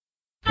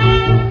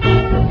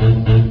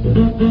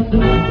My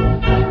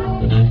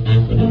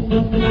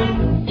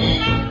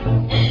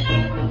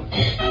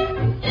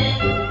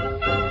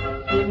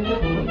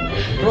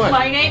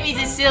name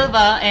is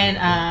Silva, and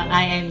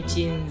I am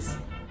Jin's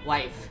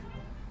wife.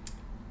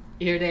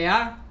 Here they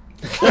are.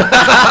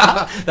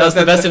 That was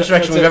the best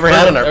introduction we've ever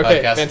had on our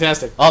podcast.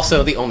 Fantastic.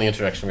 Also, the only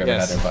introduction we've ever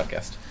had on our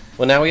podcast.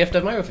 Well, now we have to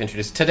have my wife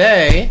introduced.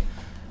 Today,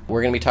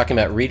 we're going to be talking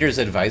about Reader's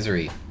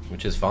Advisory,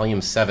 which is Volume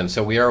 7.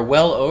 So we are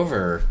well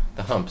over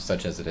the hump,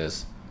 such as it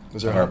is,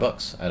 of our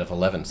books out of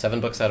 11.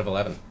 7 books out of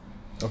 11.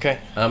 Okay.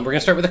 We're going to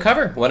start with the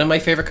cover. One of my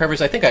favorite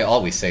covers. I think I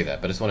always say that,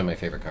 but it's one of my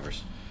favorite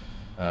covers.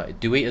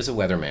 Dewey is a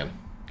weatherman,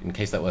 in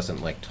case that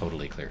wasn't like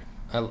totally clear.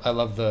 I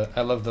love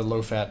the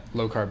low fat,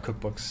 low carb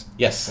cookbooks.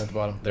 Yes, at the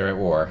bottom. They're at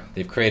war.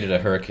 They've created a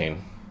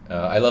hurricane.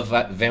 I love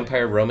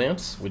vampire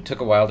romance. It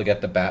took a while to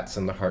get the bats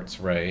and the hearts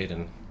right,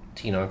 and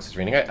Teen Onks is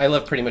reading. I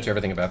love pretty much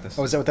everything about this.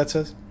 Oh, is that what that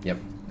says? Yep.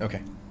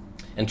 Okay.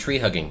 And tree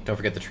hugging. Don't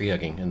forget the tree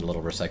hugging and the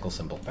little recycle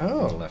symbol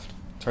on the left.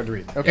 It's hard to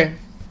read. Okay. Yeah.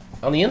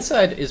 On the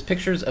inside is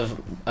pictures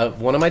of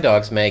one of my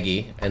dogs,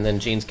 Maggie, and then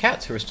Jean's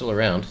cats, who are still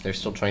around. They're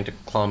still trying to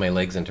claw my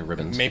legs into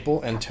ribbons.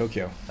 Maple and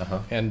Tokyo. Uh-huh.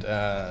 And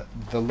the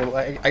little...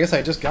 I guess I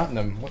had just gotten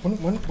them.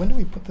 When did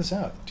we put this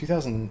out?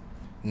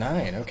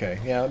 2009. Okay.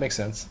 Yeah, that makes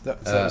sense.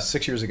 That was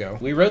 6 years ago.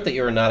 We wrote that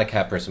you were not a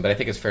cat person, but I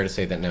think it's fair to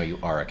say that now you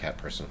are a cat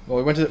person. Well,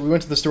 we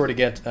went to the store to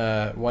get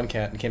one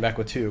cat and came back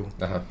with two.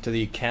 Uh-huh. To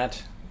the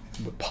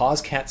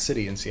Paws Cat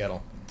City in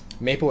Seattle.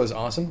 Maple is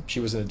awesome. She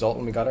was an adult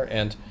when we got her,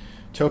 and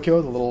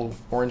Tokyo, the little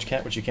orange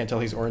cat, which you can't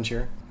tell he's orange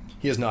here,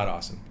 he is not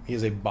awesome. He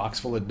is a box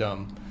full of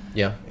dumb.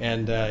 Yeah.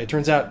 And it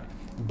turns out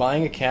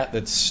buying a cat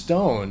that's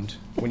stoned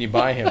when you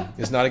buy him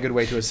is not a good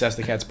way to assess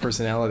the cat's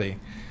personality.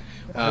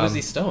 How was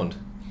he stoned?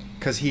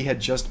 Because he had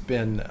just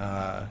been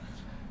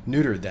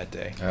neutered that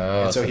day.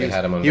 Oh, and so he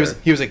had him under...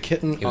 He was a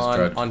kitten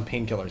drugged. on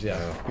painkillers, yeah.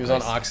 Oh, he was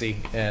nice. on Oxy,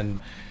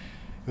 and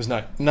it was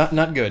not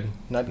good.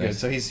 Not good. Nice.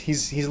 So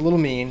he's a little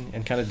mean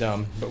and kind of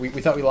dumb, but we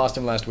thought we lost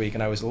him last week,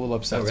 and I was a little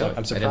upset. Oh, really? So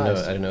I'm surprised.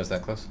 I didn't know it was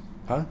that close.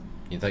 Huh?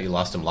 You thought you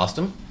lost him? Lost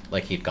him?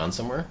 Like he'd gone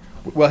somewhere?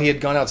 Well, he had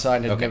gone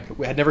outside and Okay.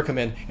 had never come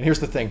in. And here's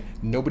the thing.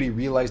 Nobody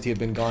realized he had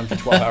been gone for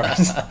 12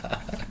 hours.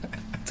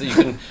 So you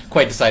couldn't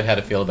quite decide how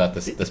to feel about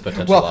this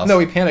potential Well, loss? no,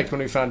 we panicked when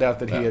we found out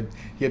that Yeah.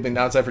 he had been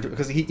outside for...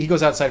 Because he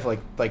goes outside for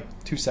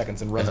like 2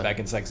 seconds and runs back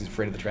inside because he's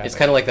afraid of the traffic. It's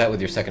kind of like that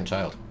with your second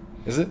child.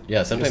 Is it?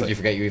 Yeah, sometimes It's like you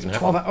forget you even have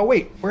 12 one. Oh,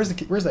 wait. Where's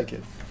that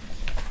kid?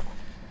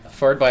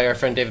 Forward by our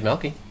friend David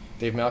Melky.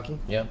 Dave Malky?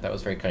 Yeah, that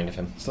was very kind of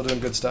him. Still doing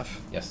good stuff?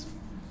 Yes.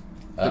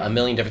 A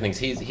million different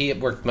things. He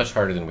worked much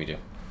harder than we do.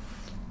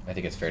 I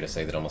think it's fair to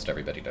say that almost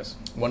everybody does.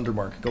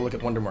 Wondermark. Go look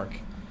at Wondermark.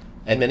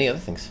 And many other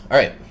things. All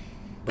right.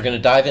 We're going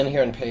to dive in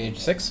here on page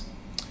 6.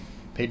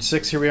 Page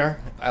 6, here we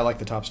are. I like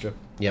the top strip.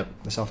 Yep.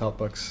 The self-help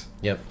books.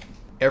 Yep.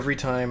 Every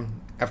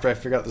time, after I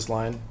figured out this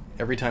line,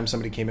 every time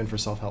somebody came in for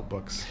self-help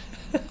books,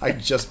 I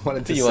just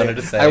wanted to You say... wanted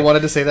to say. I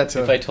wanted to say that to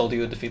If him. I told you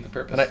it would defeat the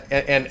purpose.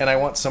 And I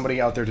want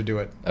somebody out there to do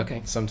it.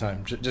 Okay.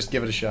 Sometime. Just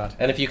give it a shot.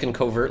 And if you can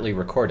covertly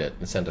record it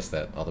and send us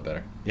that, all the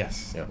better.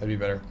 Yes. Yeah. That'd be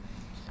better.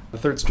 The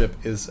third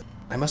strip is...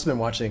 I must have been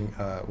watching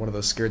one of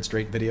those Scared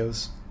Straight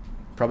videos,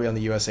 probably on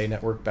the USA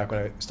Network back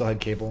when I still had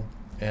cable.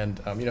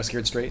 And you know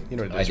Scared Straight? You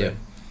know what it is, I do. right?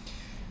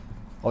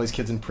 All these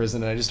kids in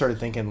prison, and I just started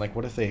thinking, like,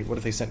 what if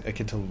they sent a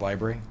kid to the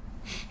library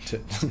to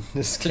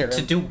scare him?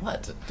 To do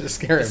what? To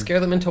scare him. To scare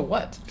them into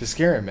what? To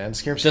scare him, man.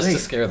 Scare him straight. Just to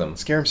scare them.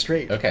 Scare him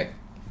straight. Okay.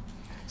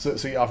 So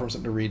you offer him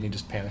something to read, and he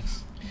just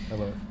panics. I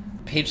love it.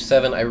 Page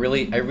 7, I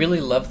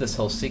really love this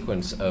whole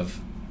sequence of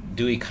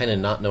Dewey kind of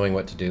not knowing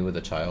what to do with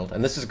a child.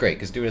 And this is great,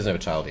 because Dewey doesn't have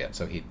a child yet,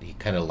 so he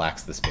kind of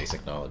lacks this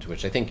basic knowledge,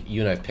 which I think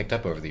you and I have picked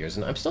up over the years,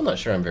 and I'm still not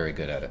sure I'm very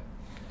good at it.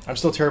 I'm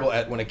still terrible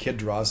at when a kid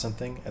draws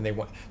something, and they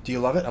want, do you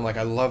love it? I'm like,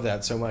 I love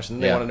that so much. And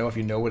then they Yeah. want to know if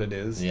you know what it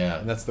is. Yeah.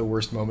 And that's the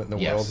worst moment in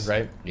the Yes. world,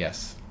 right?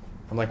 Yes.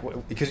 I'm like,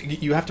 because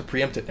you have to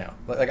preempt it now.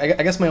 Like,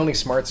 I guess my only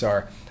smarts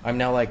are, I'm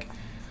now like,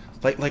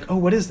 oh,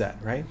 what is that?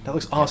 Right? That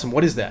looks awesome.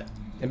 What is that?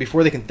 And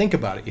before they can think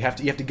about it, you have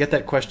to get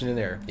that question in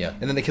there. Yeah.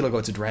 And then the kid will go,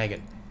 it's a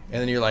dragon. And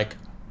then you're like,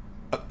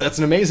 that's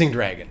an amazing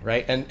dragon,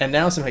 right? And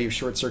now somehow you've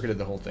short-circuited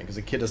the whole thing because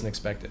the kid doesn't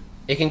expect it.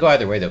 It can go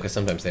either way, though, because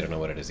sometimes they don't know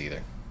what it is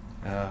either.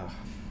 Uh,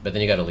 But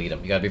then you got to lead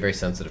them. You got to be very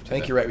sensitive to I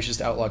think that. you're right. We should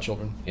just outlaw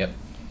children. Yep.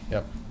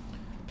 Yep.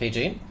 Page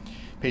 8?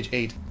 Page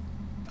 8,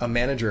 a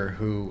manager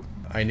who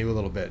I knew a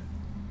little bit,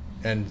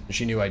 and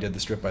she knew I did the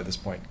strip by this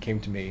point, came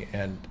to me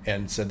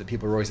and said that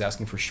people were always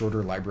asking for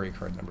shorter library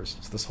card numbers.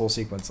 So this whole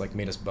sequence like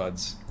made us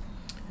buds,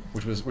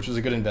 which was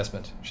a good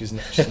investment. She's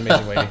an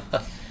amazing lady.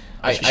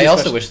 I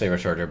also wish they were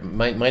shorter.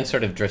 Mine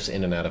sort of drifts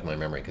in and out of my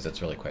memory because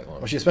it's really quite long.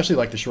 Well, she especially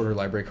liked the shorter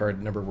library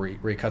card number where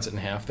he cuts it in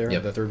half there,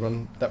 Yep. the third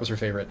one. That was her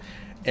favorite.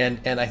 And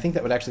I think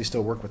that would actually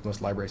still work with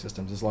most library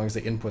systems as long as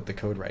they input the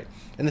code right.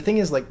 And the thing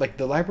is, like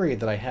the library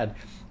that I had,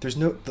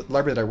 the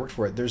library that I worked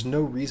for, there's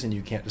no reason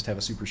you can't just have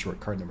a super short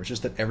card number. It's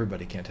just that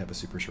everybody can't have a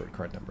super short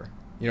card number.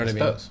 You know what I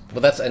mean? Suppose.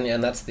 Well, that's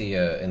and that's the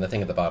and the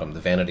thing at the bottom,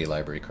 the vanity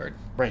library card.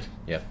 Right.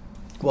 Yeah.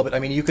 Well, but I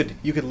mean, you could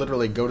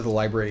literally go to the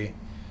library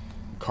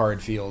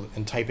card field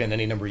and type in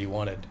any number you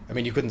wanted. I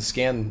mean, you couldn't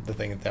scan the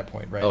thing at that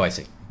point, right? Oh, I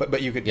see.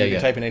 But you could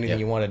type in anything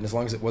you wanted, and as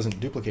long as it wasn't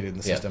duplicated in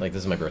the system. Like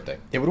this is my birthday.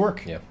 It would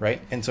work, yeah.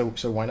 Right? And so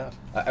why not?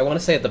 I want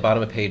to say at the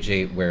bottom of page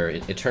 8 where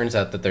it turns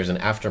out that there's an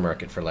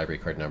aftermarket for library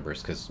card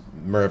numbers because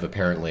Merv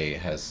apparently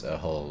has a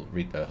whole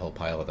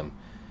pile of them.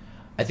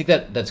 I think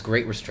that's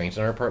great restraint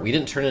on our part. We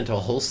didn't turn it into a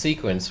whole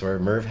sequence where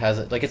Merv has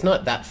it. Like, it's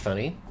not that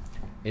funny.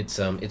 It's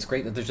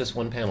great that there's just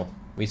one panel.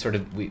 We sort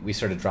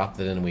of dropped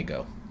it in and we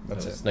go.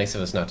 It's nice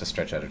of us not to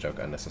stretch out a joke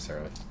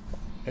unnecessarily.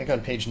 I think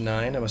on page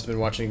 9, I must have been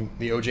watching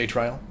the OJ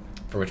trial.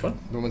 For which one?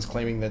 The woman's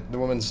claiming that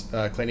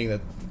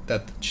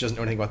she doesn't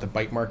know anything about the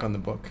bite mark on the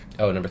book.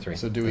 Oh, number 3.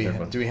 So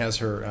Dewey has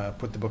her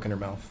put the book in her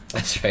mouth.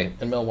 That's right.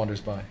 And Mel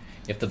wanders by.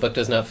 If the book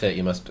does not fit,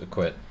 you must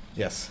quit.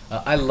 Yes.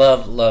 I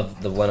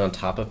love the one on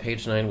top of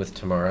page 9 with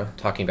Tamara,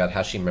 talking about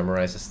how she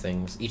memorizes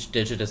things. Each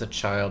digit is a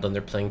child, and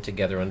they're playing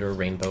together under a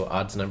rainbow,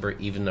 odds number,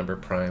 even number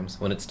primes.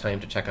 When it's time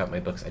to check out my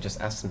books, I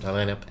just ask them to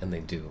line up, and they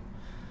do.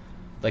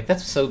 Like,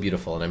 that's so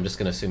beautiful, and I'm just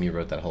going to assume you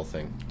wrote that whole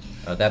thing.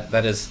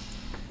 That is...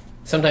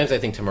 Sometimes I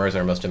think Tamara's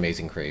our most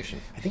amazing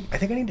creation. I think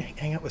I need to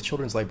hang out with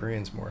children's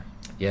librarians more.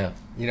 Yeah.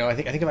 You know, I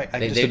think if I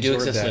they do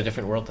exist in a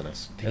different world than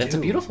us. It's a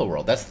beautiful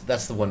world.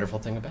 That's the wonderful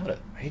thing about it.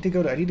 I need to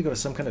go to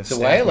some kind of the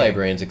YA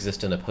librarians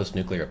exist in a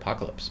post-nuclear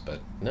apocalypse, but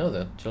no,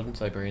 the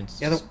children's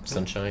librarians,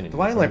 sunshine. The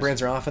YA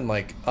librarians are often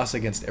like us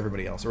against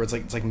everybody else, or it's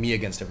like me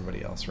against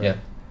everybody else, right? Yeah.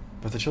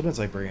 But the children's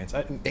librarians,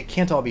 it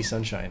can't all be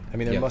sunshine. I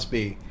mean, there must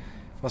be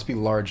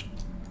large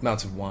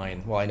amounts of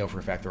wine. Well, I know for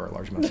a fact there are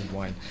large amounts of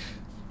wine,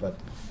 but.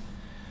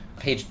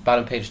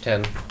 Bottom page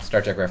 10,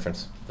 Star Trek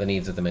reference. The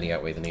needs of the many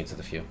outweigh the needs of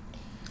the few.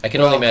 I can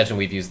only imagine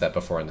we've used that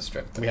before in the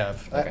strip. We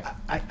have. Okay.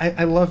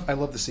 I love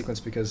the sequence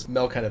because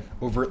Mel kind of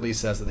overtly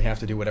says that they have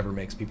to do whatever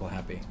makes people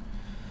happy,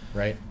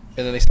 right?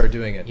 And then they start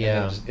doing it.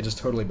 Yeah. And it just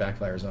totally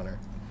backfires on her.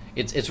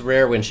 It's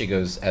rare when she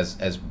goes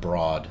as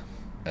broad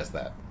as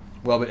that.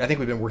 Well, but I think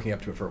we've been working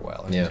up to it for a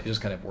while. And it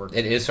just kind of worked.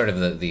 It is sort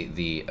of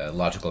the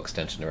logical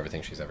extension of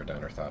everything she's ever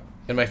done or thought.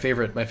 And my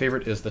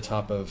favorite is the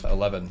top of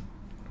 11.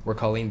 Where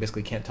Colleen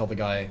basically can't tell the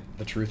guy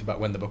the truth about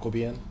when the book will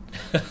be in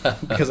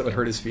because it would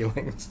hurt his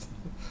feelings,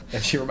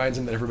 and she reminds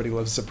him that everybody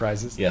loves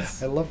surprises.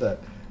 Yes, I love that.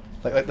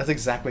 Like that's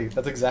exactly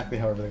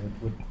how everything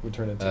would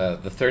turn into.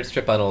 The third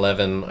strip on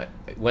 11.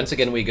 Once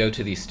again, we go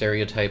to the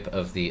stereotype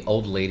of the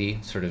old lady,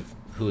 sort of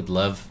who would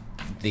love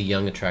the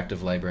young,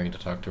 attractive librarian to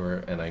talk to her,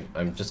 and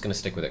I'm just going to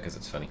stick with it because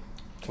it's funny.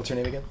 What's her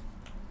name again?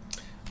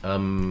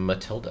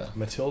 Matilda.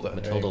 Matilda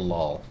right.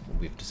 Lal.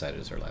 We've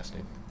decided is her last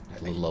name.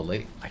 The little old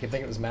lady. I can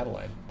think it was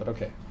Madeline, but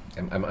okay.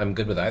 I'm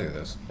good with either of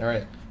those. All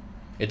right.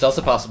 It's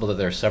also possible that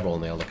there are several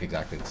and they all look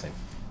exactly the same.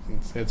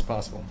 It's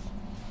possible.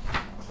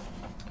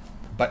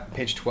 But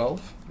page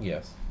 12?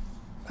 Yes.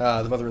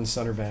 The mother and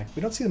son are back.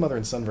 We don't see the mother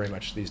and son very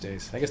much these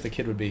days. I guess the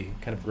kid would be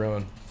kind of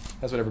grown.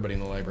 That's what everybody in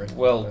the library.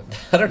 Well,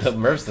 I don't know.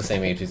 Merv's the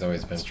same age he's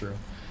always been. That's true.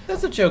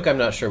 That's a joke I'm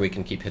not sure we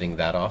can keep hitting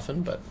that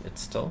often, but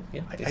it's still,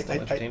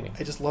 entertain me.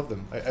 I just love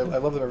them. I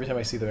love them every time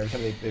I see them, every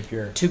time they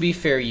appear. To be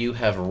fair, you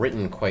have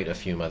written quite a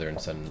few mother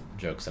and son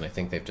jokes, and I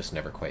think they've just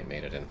never quite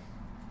made it in.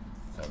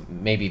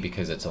 Maybe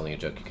because it's only a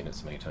joke you can hit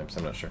so many times,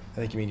 I'm not sure. I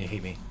think you mean you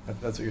hate me.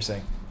 That's what you're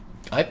saying.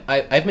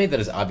 I've made that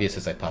as obvious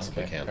as I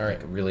possibly can. All right.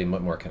 Like, really,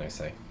 what more can I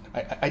say?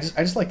 I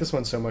just like this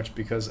one so much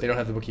because they don't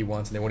have the book he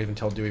wants, and they won't even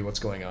tell Dewey what's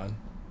going on.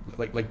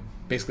 Like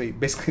basically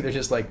they're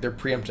just like they're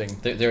preempting.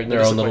 They're in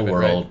their own little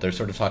world. Right? They're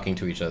sort of talking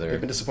to each other.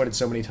 They've been disappointed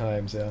so many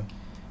times. Yeah.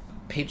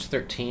 Page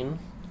 13,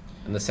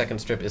 in the second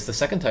strip, is the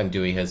second time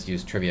Dewey has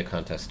used trivia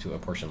contests to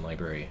apportion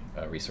library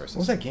resources.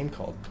 What was that game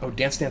called? Oh,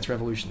 Dance Dance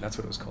Revolution. That's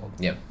what it was called.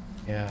 Yeah.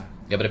 Yeah.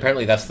 Yeah, but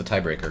apparently that's the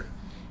tiebreaker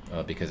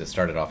because it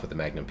started off with the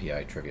Magnum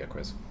PI trivia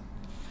quiz.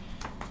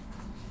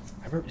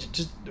 I remember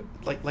just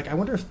like I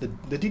wonder if the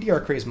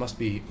DDR craze must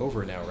be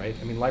over now, right?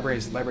 I mean,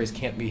 libraries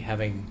can't be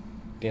having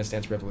Dance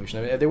Dance Revolution.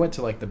 I mean, they went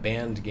to like the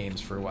band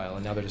games for a while,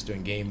 and now they're just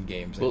doing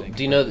games. Well, I think.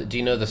 Do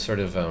you know the sort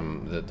of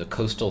the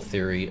coastal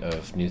theory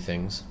of new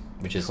things,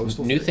 which is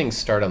new things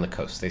start on the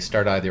coast. They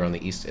start either on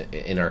the east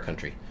in our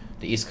country,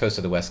 the east coast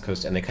or the west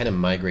coast, and they kind of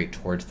migrate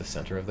towards the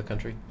center of the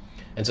country.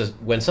 And so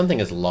when something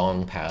is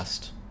long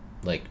past,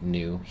 like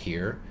new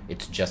here,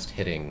 it's just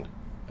hitting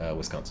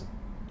Wisconsin.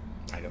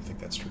 I don't think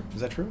that's true. Is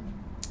that true?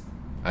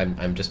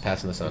 I'm just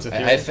passing this on.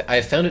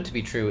 I've found it to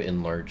be true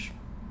in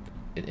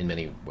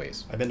many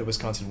ways. I've been to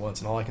Wisconsin once,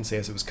 and all I can say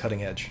is it was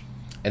cutting edge.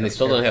 And they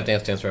still don't have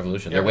Dance Dance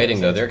Revolution. They're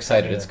waiting, though. They're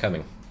excited. It's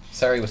coming.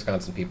 Sorry,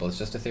 Wisconsin people. It's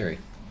just a theory.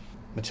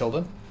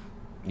 Matilda?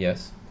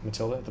 Yes.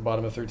 Matilda at the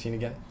bottom of 13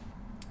 again?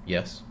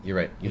 Yes, you're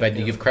right.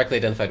 You've correctly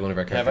identified one of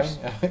our characters.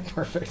 Have I?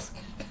 Perfect.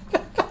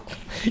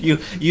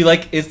 You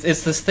like it's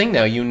this thing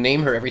now. You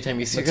name her every time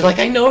you see her. You're like,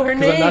 I know her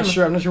name. I'm not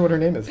sure what her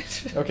name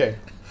is. Okay.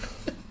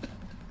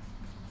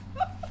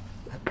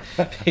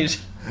 I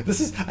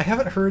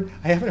haven't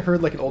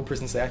heard like an old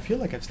person say, I feel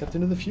like I've stepped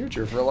into the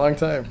future for a long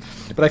time.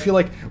 But I feel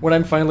like when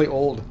I'm finally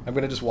old, I'm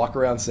going to just walk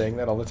around saying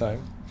that all the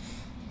time.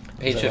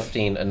 Page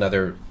 15,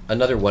 another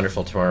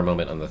wonderful Tamara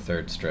moment on the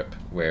third strip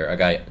where a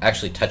guy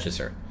actually touches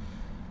her.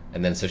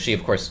 And then so she,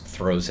 of course,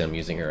 throws him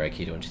using her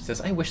Aikido, and she says,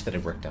 I wish that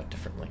it worked out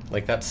differently.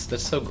 Like, that's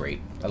so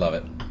great. I love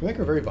it. We make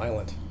her very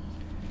violent.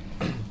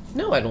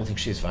 No, I don't think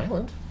she's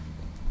violent.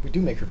 We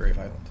do make her very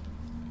violent.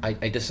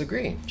 I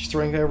disagree. She's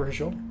throwing a guy over her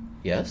shoulder?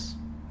 Yes.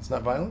 It's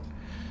not violent?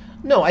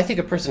 No, I think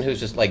a person who's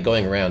just, like,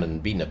 going around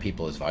and beating up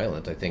people is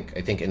violent. I think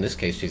in this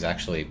case, she's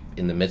actually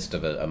in the midst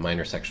of a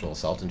minor sexual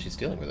assault, and she's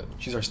dealing with it.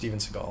 She's our Steven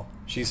Seagal.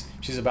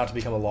 She's about to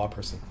become a law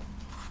person.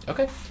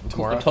 Okay.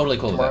 Tamara, I'm totally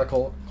cool with that.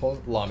 Cole,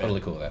 lawman.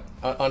 Totally cool with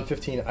that. On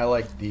 15, I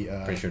like the...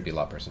 Pretty sure it'd be a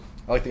law person.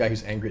 I like the guy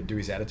who's angry at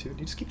Dewey's attitude.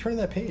 You just keep turning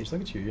that page.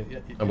 Look at you.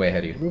 I'm way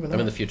ahead of you. Moving I'm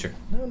in the future.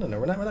 No.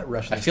 We're not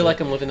rushing. I feel like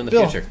I'm living in the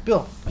Bill, future.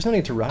 Bill, there's no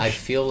need to rush. I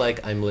feel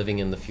like I'm living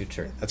in the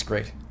future. That's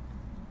great.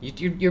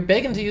 You're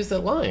begging to use that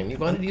line. You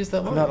wanted to use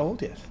that line. I'm not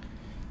old yet.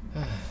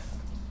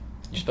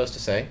 You're supposed to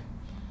say?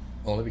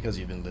 Only because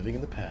you've been living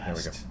in the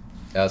past. There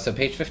we go. So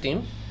page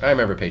 15. I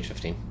remember page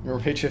 15.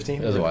 Remember page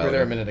 15? It was a while We were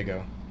there ago. a minute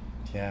ago.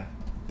 Yeah.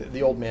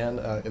 The old man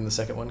in the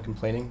second one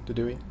complaining to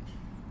Dewey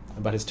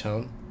about his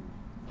tone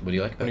What do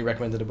you like? when he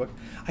recommended a book.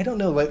 I don't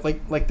know.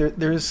 Like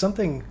there is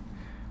something.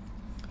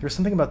 There's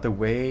something about the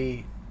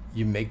way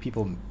you make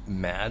people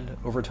mad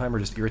over time, or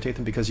just irritate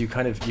them, because you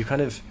try not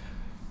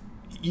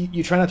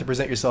to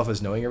present yourself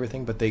as knowing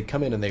everything, but they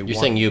come in and they. You're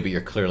saying you, but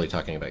you're clearly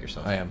talking about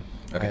yourself. I am.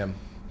 Okay. I am.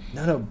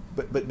 No,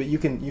 but you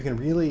can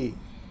really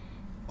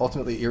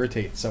ultimately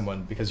irritate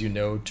someone because you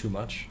know too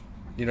much.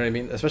 You know what I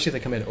mean? Especially if they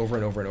come in over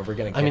and over and over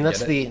again. And I mean, can't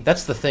get it.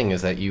 that's the thing,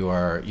 is that you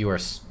are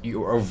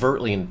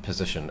overtly in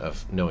position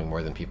of knowing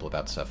more than people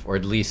about stuff, or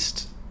at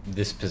least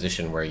this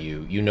position where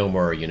you know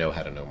more, or you know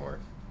how to know more.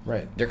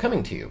 Right. They're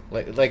coming to you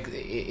like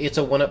it's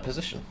a one-up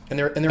position.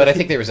 But I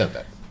think they resent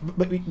that.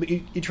 But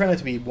you try not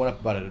to be one up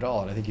about it at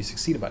all, and I think you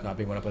succeed about not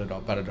being one up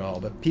about it at all.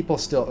 But people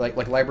still, like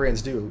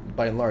librarians do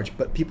by and large,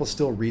 but people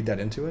still read that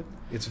into it.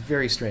 It's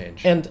very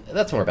strange. And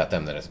that's more about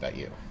them than it's about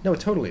you. No, it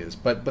totally is.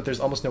 But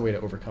there's almost no way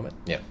to overcome it.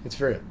 Yeah. It's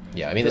very.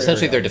 Yeah, I mean, very,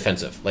 essentially very they're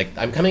defensive. Like,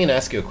 I'm coming in to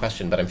ask you a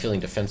question, but I'm feeling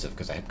defensive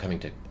because I'm coming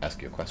to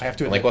ask you a question. I have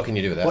to like, admit, what can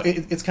you do with that? Well,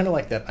 it's kind of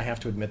like that. I have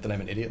to admit that I'm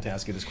an idiot to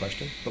ask you this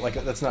question, but like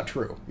that's not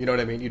true. You know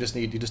what I mean? You just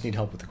need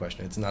help with the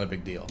question. It's not a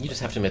big deal. You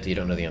just have to admit that you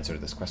don't know the answer to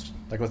this question.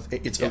 Like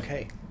it's Yeah.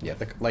 okay. Yeah.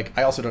 Like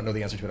I also don't know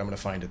the answer to it. I'm going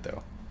to find it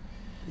though.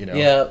 You know.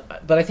 Yeah,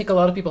 but I think a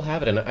lot of people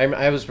have it, and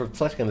I was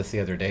reflecting on this the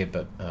other day.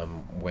 But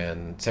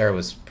when Sarah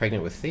was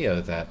pregnant with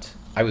Theo, that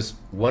I was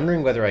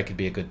wondering whether I could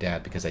be a good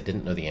dad because I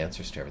didn't know the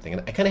answers to everything,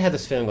 and I kind of had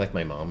this feeling like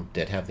my mom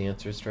did have the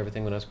answers to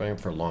everything when I was growing up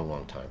for a long,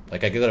 long time.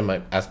 Like I could go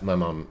to ask my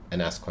mom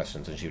and ask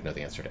questions, and she would know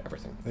the answer to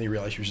everything. And you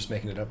realize she was just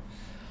making it up.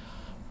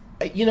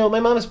 You know, my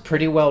mom is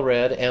pretty well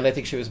read, and I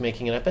think she was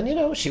making it up. And, you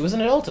know, she was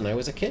an adult, and I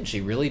was a kid. She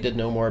really did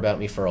know more about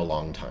me for a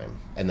long time.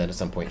 And then at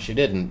some point she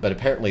didn't. But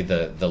apparently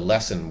the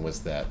lesson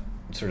was that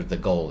sort of the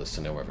goal is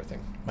to know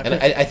everything. And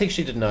I think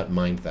she did not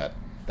mind that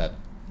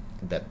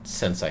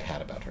sense I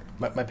had about her.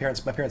 My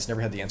parents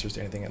never had the answers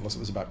to anything unless it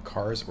was about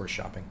cars or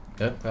shopping.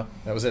 Yeah, well.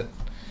 That was it.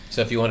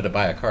 So if you wanted to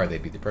buy a car,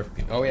 they'd be the perfect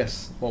people. Oh,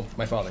 yes. Well,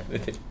 my father.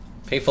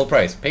 Pay full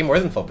price. Pay more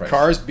than full price.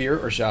 Cars, beer,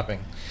 or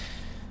shopping.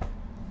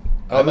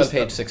 I'm on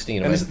page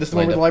 16. And this is the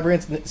one with the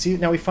librarians. See,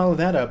 now we follow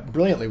that up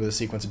brilliantly with a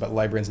sequence about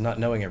librarians not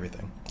knowing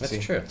everything. That's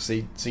true.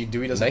 See,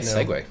 Dewey doesn't Nice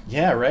know. segue.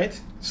 Yeah,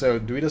 right? So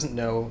Dewey doesn't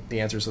know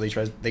the answer, so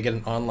they get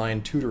an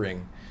online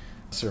tutoring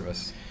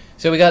service.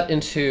 So we got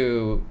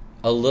into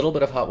a little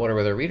bit of hot water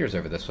with our readers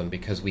over this one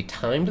because we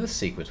timed the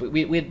sequence.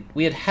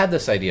 We had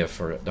this idea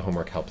for the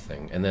homework help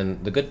thing, and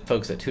then the good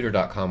folks at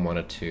Tutor.com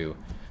wanted to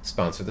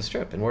sponsor the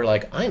strip, and we're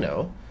like, I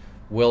know.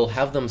 We'll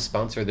have them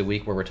sponsor the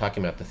week where we're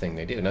talking about the thing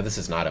they do. Now, this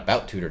is not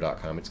about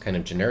Tutor.com. It's kind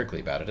of generically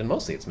about it, and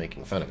mostly it's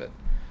making fun of it.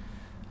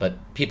 But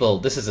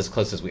this is as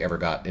close as we ever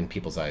got in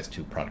people's eyes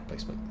to product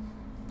placement.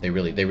 They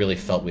really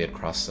felt we had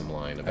crossed some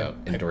line about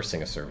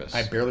endorsing a service.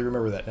 I barely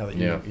remember that now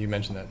that you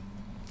mentioned that.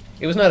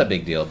 It was not a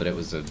big deal, but it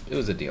was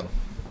a deal.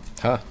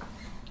 Huh.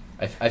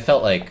 I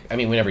felt like, I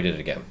mean, we never did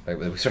it again.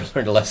 We sort of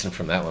learned a lesson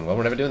from that one. Well,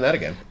 we're never doing that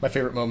again. My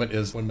favorite moment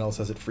is when Mel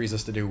says it frees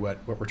us to do what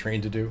we're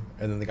trained to do,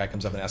 and then the guy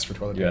comes up and asks for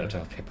toilet paper. Yeah,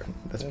 toilet paper.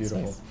 That's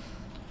beautiful. Nice.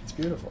 It's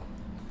beautiful.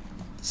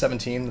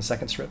 17, the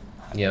second strip.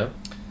 Yeah.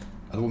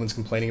 The woman's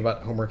complaining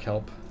about homework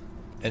help,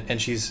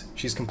 and she's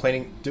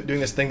complaining, doing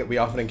this thing that we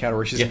often encounter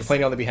where she's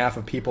complaining on the behalf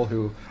of people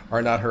who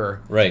are not her.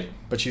 Right.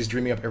 But she's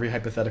dreaming up every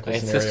hypothetical I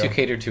scenario. insist you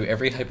cater to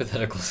every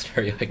hypothetical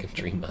scenario I can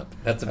dream up.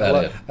 That's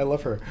about it. I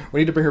love her.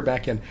 We need to bring her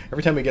back in.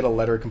 Every time we get a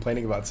letter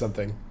complaining about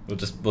something, we'll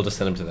just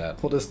send them to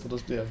that. We'll just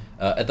yeah.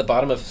 At the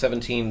bottom of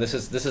 17, this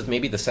is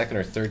maybe the second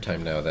or third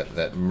time now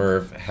that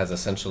Merv has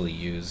essentially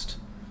used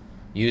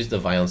the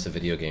violence of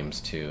video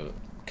games to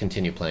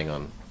continue playing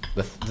on.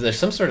 There's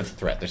some sort of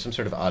threat. There's some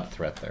sort of odd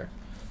threat there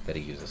that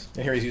he uses.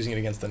 And here he's using it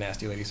against the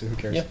nasty lady, so who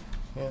cares?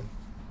 Yeah.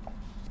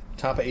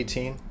 Top of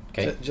 18.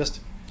 Okay. Just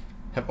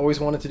have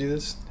always wanted to do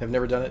this. Have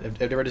never done it. Have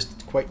never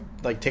just quite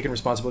taken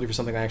responsibility for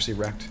something I actually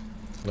wrecked.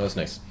 That was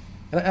nice.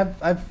 And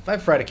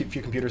I've fried a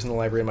few computers in the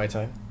library in my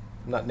time.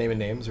 I'm not naming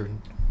names or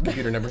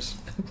computer numbers.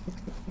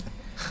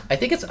 I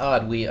think it's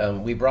odd.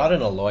 We brought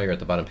in a lawyer at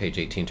the bottom page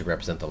 18 to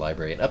represent the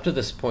library, and up to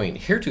this point,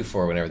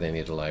 heretofore, whenever they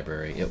needed a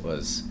library, it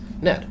was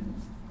Ned.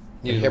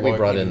 And here we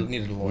brought in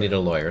needed a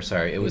lawyer.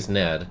 Sorry, it was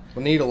Ned.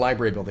 When they need a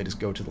library bill, they just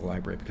go to the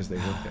library because they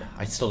work there.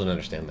 I still don't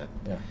understand that.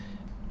 Yeah.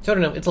 So I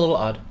don't know. It's a little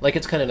odd. Like,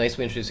 it's kind of nice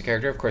we introduce a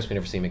character. Of course, we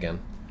never see him again.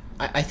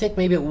 I think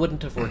maybe it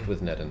wouldn't have worked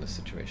with Ned in this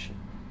situation.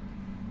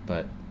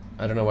 But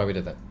I don't know why we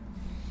did that.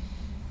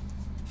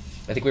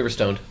 I think we were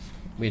stoned.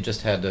 We had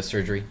just had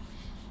surgery.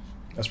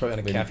 That's probably on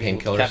a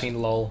painkillers.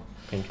 Caffeine lull.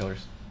 Painkillers.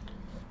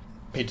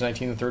 Page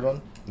 19, the third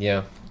one?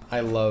 Yeah.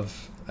 I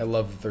love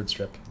the third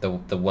strip.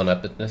 The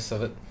one-upness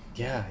of it.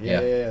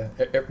 Yeah.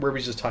 Where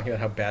we just talking about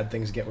how bad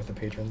things get with the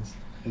patrons,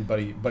 and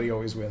Buddy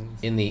always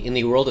wins. In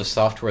the world of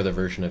software, the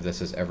version of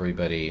this is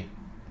everybody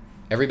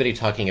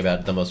talking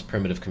about the most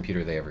primitive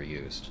computer they ever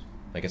used.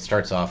 Like, it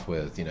starts off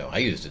with, I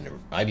used an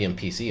IBM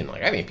PC, and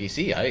like, IBM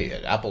PC, I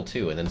had Apple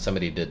II, and then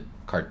somebody did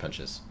card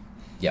punches.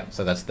 Yeah,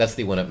 so that's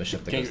the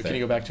one-upmanship that goes there. Can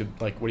you go back to,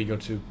 like, what do you go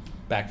to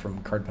back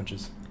from card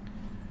punches?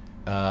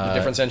 The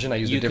difference engine? I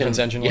used the difference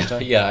engine one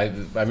time? Yeah, I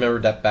remember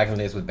that back in the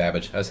days with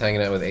Babbage. I was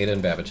hanging out with Ada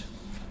and Babbage.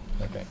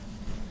 Okay.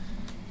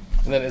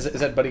 And then is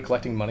that Buddy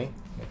collecting money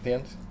at the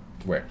end?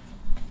 Where?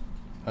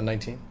 On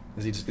 19?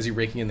 Is he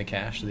raking in the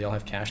cash? Do they all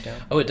have cash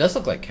down? Oh, it does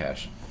look like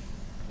cash.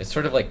 It's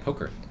sort of like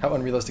poker. How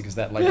unrealistic is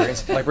that?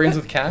 Librarians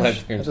with cash?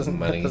 Librarians with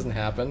money. That doesn't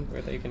happen.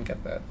 Where do you even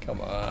get that?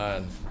 Come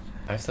on.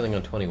 I have something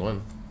on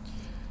 21.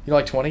 You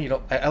like 20? You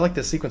don't. I like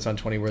the sequence on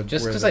 20 where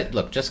just because I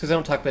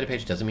don't talk about a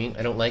page doesn't mean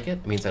I don't like it.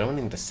 It means I don't have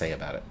anything to say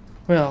about it.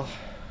 Well,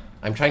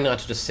 I'm trying not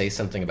to just say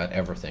something about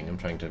everything. I'm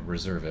trying to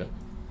reserve it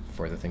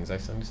for the things I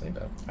have something to say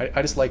about.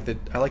 I just like that.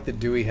 I like that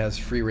Dewey has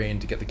free reign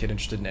to get the kid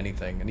interested in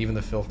anything, and even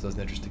the filth doesn't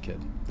interest the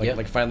kid.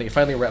 Like finally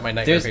we're at my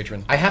nightmare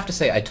patron. I have to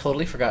say, I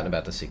totally forgotten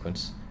about the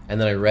sequence,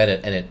 and then I read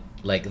it, and it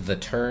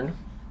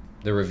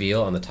the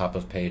reveal on the top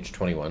of page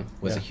 21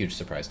 was a huge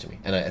surprise to me,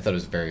 and I thought it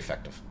was very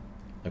effective.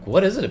 Like,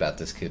 what is it about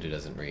this kid who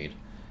doesn't read?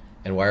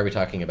 And why are we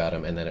talking about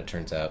him? And then it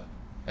turns out,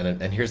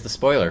 and here's the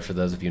spoiler for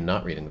those of you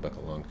not reading the book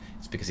along,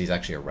 it's because he's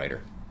actually a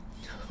writer.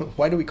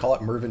 Why do we call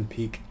it Mervyn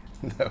Peake?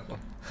 No.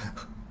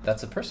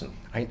 That's a person.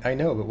 I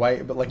know, but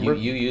why? But like you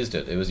used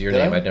it. It was your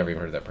name. I'd never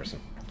even heard of that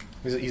person.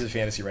 He's a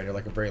fantasy writer,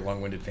 like a very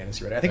long-winded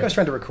fantasy writer. I think I was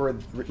trying to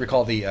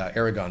recall the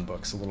Aragon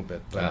books a little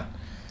bit. But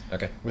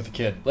okay. With the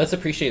kid. Let's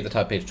appreciate the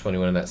top page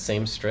 21 in that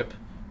same strip,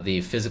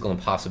 the physical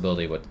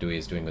impossibility of what Dewey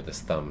is doing with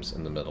his thumbs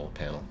in the middle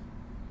panel.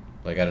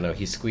 Like, I don't know,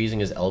 he's squeezing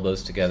his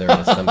elbows together and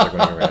his thumbs are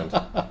going around.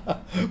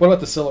 What about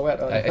the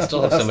silhouette? I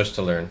still have so much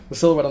to learn. The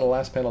silhouette on the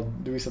last panel,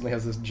 Dewey suddenly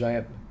has this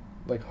giant,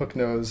 like, hook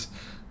nose.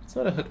 It's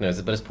not a hook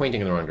nose, but it's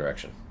pointing in the wrong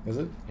direction. Is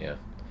it? Yeah.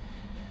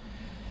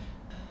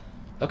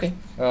 Okay.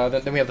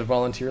 Then we have the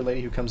volunteer lady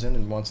who comes in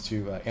and wants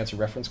to answer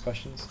reference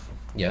questions.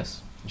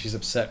 Yes. And she's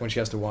upset when she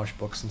has to wash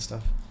books and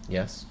stuff.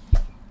 Yes.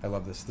 I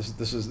love this.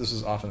 This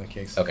is often the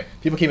case. Okay.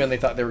 People came in, they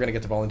thought they were going to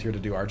get to volunteer to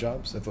do our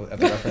jobs at the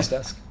reference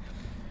desk.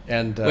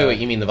 And wait,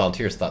 you mean the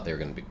volunteers thought they were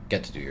going to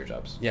get to do your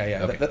jobs? Yeah.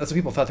 Okay. That's what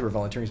people thought they were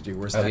volunteering to do.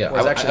 Whereas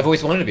actually, I've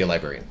always wanted to be a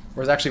librarian.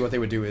 Whereas actually what they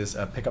would do is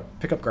pick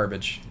up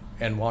garbage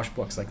and wash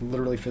books, like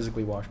literally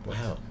physically wash books.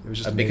 Wow. It was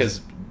just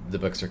because the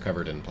books are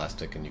covered in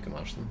plastic and you can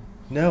wash them?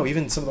 No,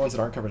 even some of the ones that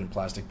aren't covered in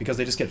plastic, because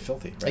they just get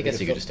filthy. Right? I guess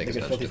you could just take a sponge.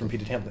 They get filthy from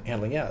repeated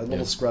handling. Yeah, a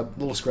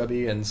little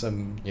scrubby and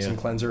some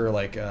cleanser,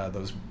 like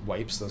those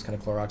wipes, those kind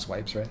of Clorox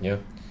wipes, right? Yeah.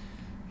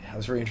 Yeah, it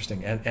was very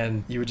interesting,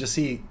 and you would just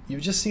see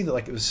that,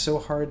 like, it was so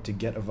hard to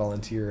get a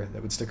volunteer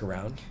that would stick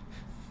around.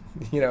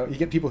 You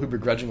get people who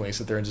begrudgingly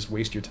sit there and just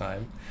waste your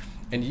time,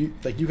 and you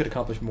could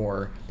accomplish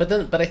more. But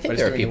I think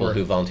there are people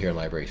who volunteer in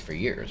libraries for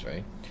years,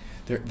 right?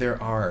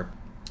 There are.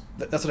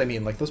 That's what I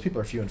mean. Like, those people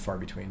are few and far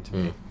between to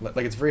me.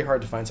 Like, it's very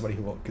hard to find somebody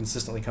who will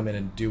consistently come in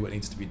and do what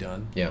needs to be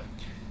done. Yeah.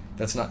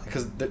 That's not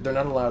because they're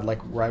not allowed. Like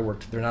where I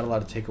worked, they're not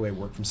allowed to take away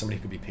work from somebody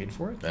who could be paid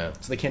for it. Yeah.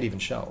 So they can't even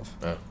shelve.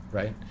 Oh.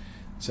 Right.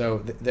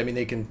 So I mean,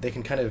 they can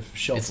kind of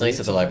shelve. It's nice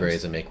that the library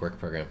is a make work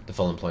program, the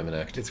Full Employment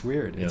Act. It's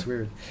weird. Yeah. It's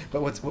weird.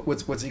 But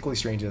what's equally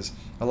strange is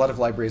a lot of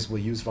libraries will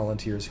use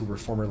volunteers who were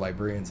former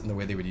librarians in the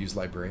way they would use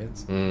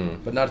librarians,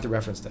 but not at the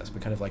reference desk,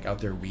 but kind of like out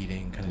there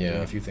reading, kind of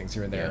doing a few things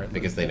here and there. Yeah,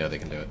 because they know they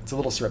can do it. It's a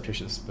little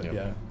surreptitious, but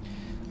yeah.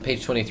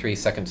 Page 23,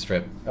 second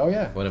strip. Oh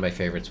yeah. One of my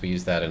favorites. We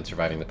use that in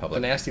Surviving the Public.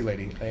 The nasty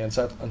lady. I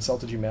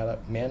insulted you,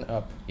 man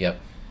up. Yep.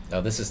 Now,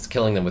 this is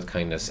killing them with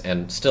kindness,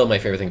 and still my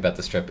favorite thing about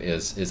the strip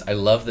is I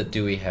love that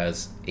Dewey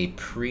has a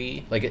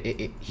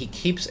he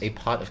keeps a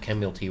pot of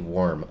chamomile tea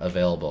warm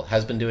available,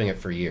 has been doing it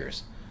for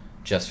years,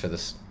 just for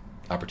this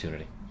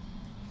opportunity.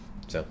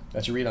 So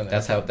that's your read on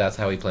that. That's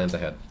how he plans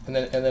ahead. And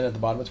then at the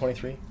bottom of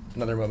 23,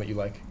 another moment you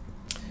like.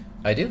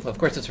 I do. Of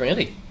course, it's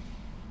Randy.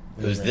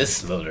 Who's this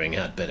smoldering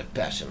hotbed of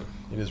passion?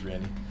 It is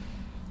Randy.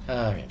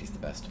 Randy's the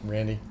best.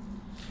 Randy.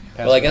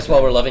 Well, I guess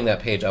while we're loving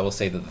that page, I will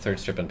say that the third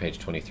strip on page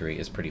 23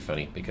 is pretty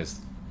funny because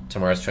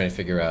Tamara's trying to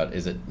figure out,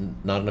 is it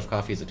not enough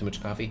coffee? Is it too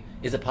much coffee?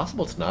 Is it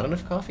possible it's not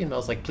enough coffee? And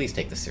Mel's like, please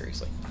take this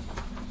seriously.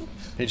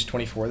 Page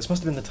 24. This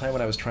must have been the time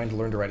when I was trying to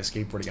learn to ride a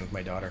skateboard again with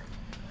my daughter.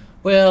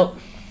 Well,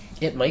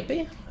 it might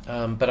be,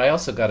 but I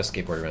also got a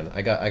skateboard around.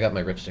 I got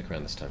my ripstick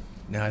around this time.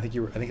 No, I think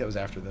that was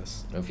after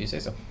this. Oh, if you say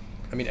so.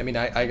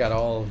 I got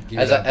all...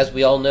 As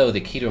we all know,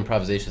 the key to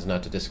improvisation is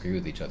not to disagree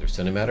with each other.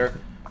 So no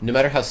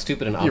matter how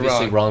stupid and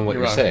obviously wrong what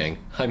you're saying,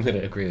 I'm going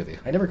to agree with you.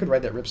 I never could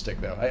ride that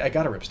ripstick, though. I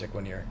got a ripstick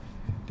one year.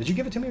 Did you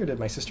give it to me, or did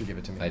my sister give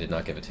it to me? I did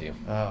not give it to you.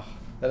 Oh,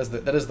 that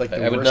is like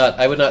the I worst...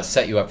 I would not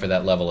set you up for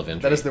that level of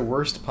injury. That is the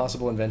worst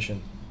possible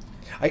invention.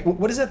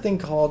 What is that thing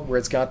called where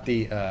it's got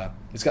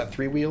it's got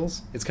 3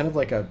 wheels? It's kind of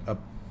like a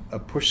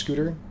push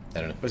scooter. I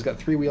don't know. But it's got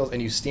 3 wheels,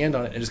 and you stand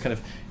on it and just kind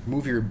of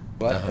move your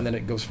butt, and then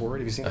it goes forward.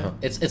 Have you seen that?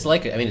 It's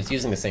like, I mean, it's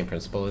using the same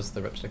principle as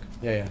the ripstick.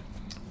 Yeah.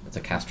 It's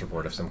a caster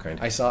board of some kind.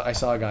 I saw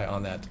a guy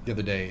on that the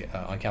other day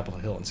on Capitol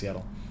Hill in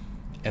Seattle,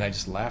 and I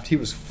just laughed. He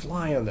was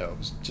flying though. It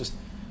was just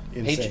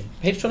insane.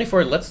 Page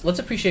 24. Let's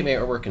appreciate my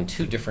artwork in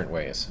 2 different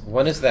ways.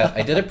 One is that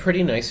I did a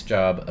pretty nice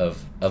job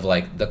of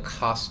like the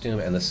costume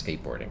and the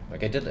skateboarding.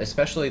 Like I did,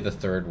 especially the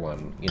third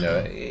one. You know,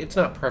 it's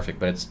not perfect,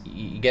 but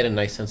you get a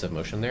nice sense of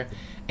motion there.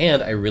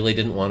 And I really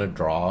didn't want to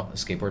draw a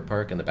skateboard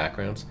park in the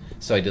backgrounds,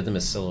 so I did them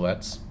as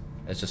silhouettes,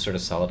 as just sort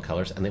of solid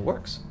colors, and it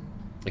works.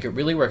 Like, it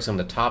really works. On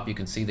the top, you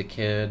can see the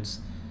kids,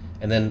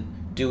 and then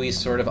Dewey's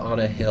sort of on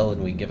a hill,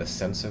 and we give a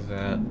sense of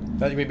that.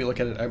 Now you made me look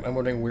at it. I'm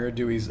wondering where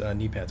Dewey's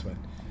knee pads went.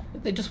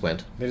 They just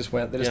went. They just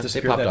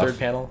disappeared in that third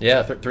panel?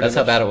 Yeah, that's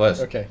how bad it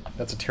was. Okay,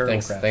 that's a terrible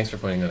crap. Thanks for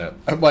pointing that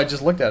out. Well, I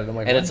just looked at it. I'm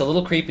like, and it's a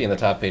little creepy in the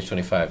top, page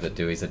 25, that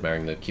Dewey's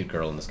admiring the cute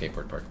girl in the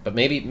skateboard park. But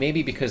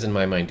maybe because in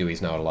my mind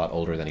Dewey's now a lot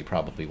older than he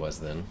probably was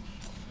then.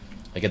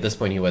 Like, at this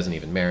point, he wasn't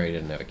even married,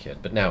 didn't have a kid.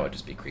 But now it would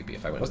just be creepy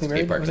if I went to the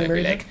skate park and I'd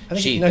be like,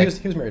 he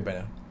was married by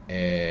now.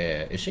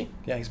 Is she?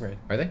 Yeah, he's married.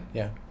 Are they?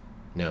 Yeah.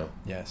 No.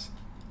 Yes.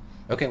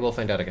 Okay, we'll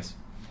find out, I guess.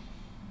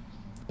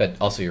 But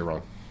also, you're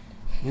wrong.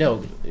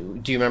 No.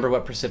 Do you remember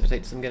what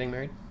precipitates them getting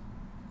married?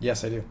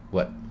 Yes, I do.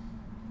 What?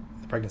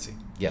 The pregnancy.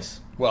 Yes.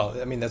 Well,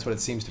 I mean, that's what it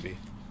seems to be.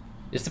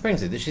 It's the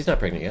pregnancy. She's not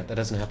pregnant yet. That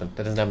doesn't happen.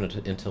 That doesn't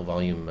happen until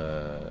volume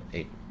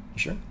 8. You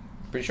sure?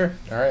 Pretty sure.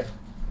 All right.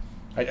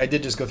 I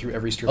did just go through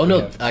every strip. Oh,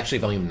 no. Actually,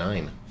 volume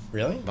 9.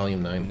 Really?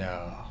 Volume 9.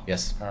 No.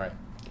 Yes. All right.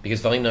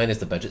 Because volume 9 is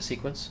the budget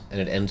sequence, and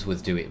it ends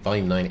with Dewey.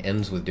 Volume 9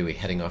 ends with Dewey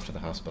heading off to the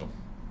hospital.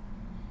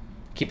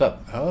 Keep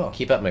up. Oh.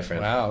 Keep up, my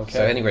friend. Wow, okay.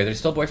 So anyway, there's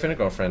still boyfriend and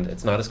girlfriend.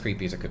 It's not as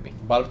creepy as it could be.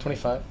 Bottom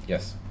 25?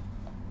 Yes.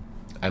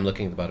 I'm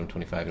looking at the bottom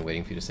 25 and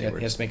waiting for you to say words.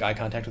 He has to make eye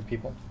contact with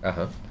people?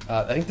 Uh-huh.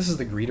 I think this is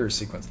the greeter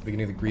sequence, the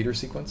beginning of the greeter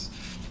sequence,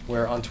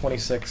 where on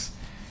 26,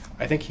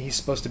 I think he's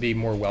supposed to be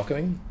more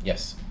welcoming.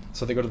 Yes.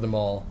 So they go to the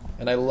mall,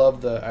 and I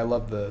love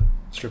the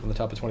strip on the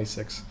top of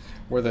 26,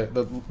 where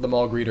the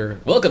mall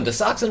greeter... Welcome to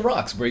Socks and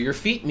Rocks, where your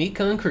feet meet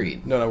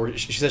concrete. No, where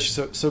she says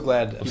she's so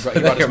glad he brought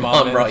your his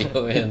mom brought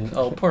you in.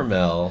 Oh, poor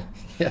Mel.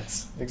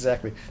 Yes,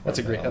 exactly. That's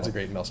a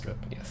great Mel strip.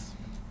 Yes.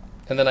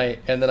 And then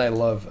I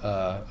love,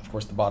 of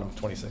course, the bottom of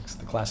 26,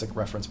 the classic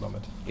reference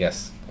moment.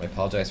 Yes. I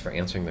apologize for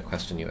answering the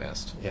question you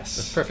asked. Yes.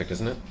 That's perfect,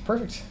 isn't it?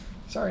 Perfect.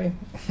 Sorry.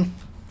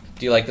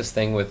 Do you like this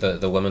thing with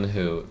the woman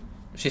who...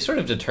 She's sort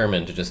of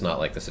determined to just not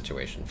like the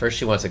situation. First,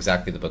 she wants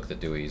exactly the book that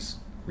Dewey's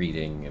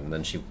reading, and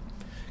then she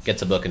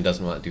gets a book and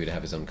doesn't want Dewey to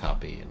have his own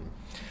copy. And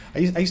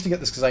I used to get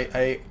this because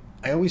I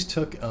always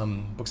took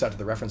books out to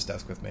the reference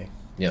desk with me.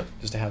 Yeah.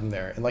 Just to have them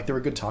there. And, like, there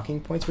were good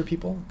talking points for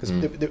people, because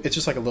it's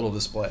just like a little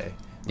display.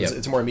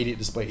 It's a more immediate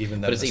display even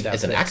than But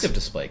it's an active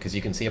display, because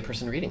you can see a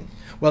person reading.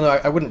 Well, no,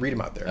 I wouldn't read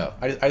them out there. Oh.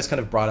 I just kind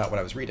of brought out what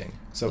I was reading.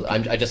 So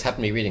I just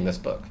happened to be reading this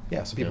book.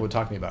 Yeah, so people would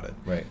talk to me about it.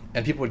 Right.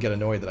 And people would get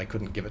annoyed that I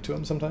couldn't give it to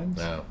them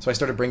sometimes. Oh. So I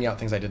started bringing out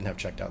things I didn't have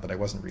checked out that I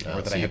wasn't reading,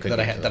 or that so I you had could that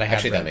I give had them. that I had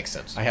Actually, read. that makes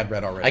sense. I had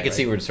read already. I could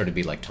see where it sort of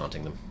be like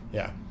taunting them.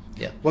 Yeah.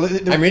 Yeah. Well,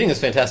 I'm reading this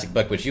fantastic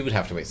book, which you would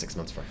have to wait 6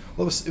 months for.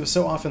 Well, it was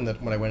so often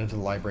that when I went into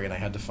the library and I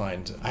had to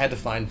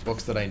find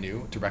books that I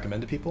knew to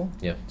recommend to people.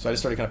 Yeah. So I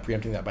just started kind of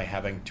preempting that by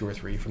having 2 or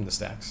 3 from the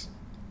stacks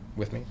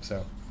with me.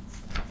 So,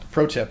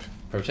 pro tip.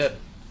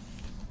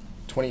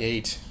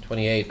 28.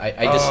 28.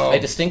 I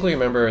distinctly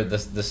remember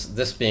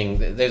this being...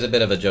 There's a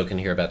bit of a joke in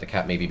here about the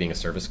cat maybe being a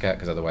service cat,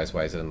 because otherwise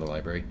why is it in the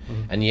library?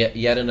 Mm-hmm. And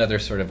yet another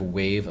sort of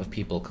wave of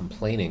people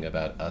complaining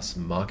about us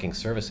mocking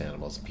service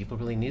animals. People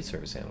really need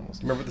service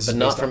animals. Remember this but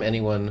not from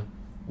anyone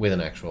with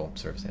an actual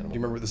service animal. Do you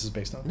remember what this is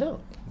based on?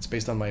 No. It's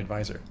based on my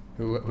advisor,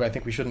 who I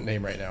think we shouldn't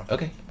name right now.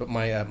 Okay. But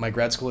my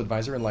grad school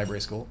advisor in library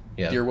school,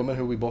 dear woman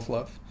who we both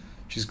love.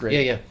 She's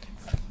great. Yeah.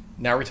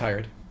 Now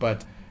retired,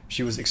 but...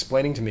 She was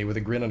explaining to me with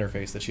a grin on her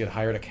face that she had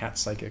hired a cat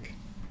psychic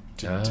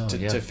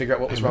to figure out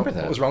what was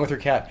wrong with her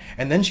cat.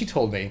 And then she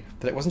told me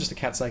that it wasn't just a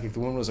cat psychic. The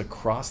woman was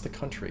across the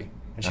country,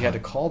 and she had to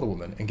call the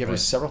woman and give her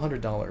several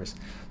 $100s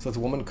so that the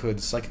woman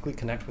could psychically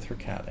connect with her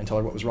cat and tell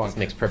her what was wrong. This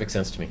makes perfect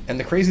sense to me. And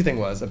the crazy thing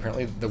was,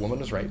 apparently the woman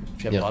was right.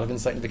 She had a lot of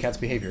insight into the cat's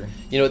behavior.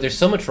 You know, there's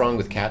so much wrong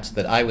with cats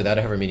that I, without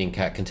ever meeting a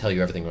cat, can tell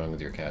you everything wrong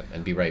with your cat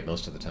and be right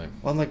most of the time.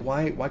 Well, I'm like,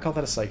 why call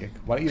that a psychic?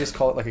 Why don't you just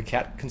call it like a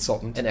cat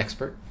consultant? An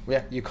expert.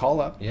 Yeah, you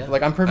call up. Yeah.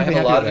 Like, I'm perfectly happy. I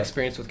have a lot of that.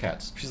 experience with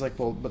cats. She's like,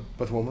 well, but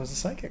the woman was a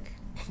psychic.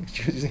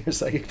 She was using her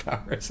psychic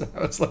powers. And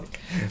I was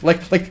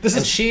like this is...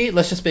 And she,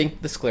 let's just be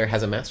this clear,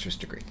 has a master's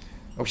degree.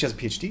 Oh, she has a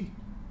PhD.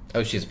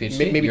 Oh, she's a PhD?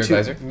 Maybe Your two.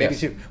 advisor? Maybe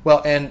Yes. two.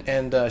 Well,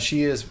 and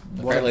she is...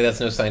 Apparently that's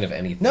no sign of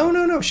anything.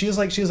 No. She is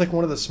like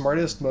one of the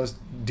smartest, most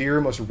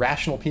dear, most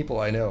rational people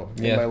I know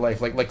in my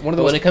life. Like one of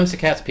the when it comes to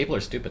cats, people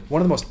are stupid.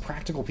 one of the most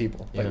practical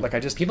people. Yeah. Like I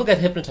just... People get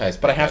hypnotized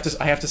by But cats.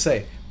 I have to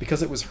say,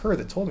 because it was her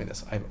that told me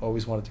this, I've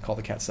always wanted to call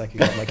the cat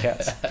psychic on my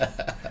cats.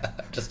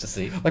 Just to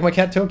see. Like my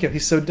cat Tokyo,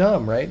 he's so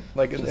dumb, right?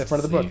 Like in Just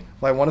front of the to book. see.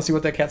 Well, I want to see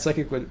what that cat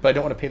psychic would, but I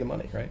don't want to pay the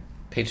money, right?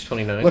 Page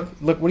 29. Look!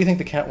 What do you think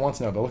the cat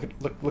wants now, Bill?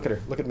 Look at her.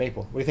 Look at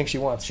Maple. What do you think she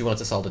wants? She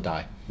wants us all to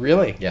die.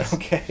 Really? Yes.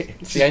 Okay.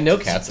 See, I know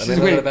cats. I She's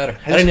know waiting. about her.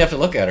 I didn't have to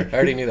look at her. I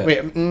already knew that. Wait,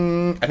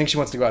 I think she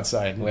wants to go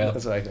outside. Well,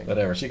 That's what I think.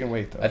 whatever. She can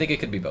wait, though. I think it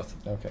could be both.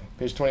 Okay.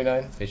 Page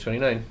 29. Page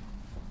 29.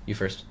 You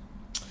first.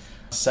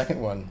 Second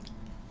one.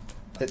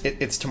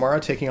 It's Tamara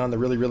taking on the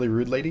really, really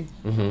rude lady.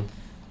 Mm-hmm.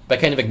 By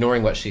kind of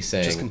ignoring what she's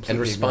saying completely and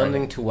responding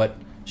ignoring it. to what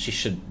she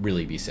should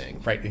really be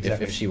saying. Right,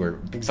 exactly. If she were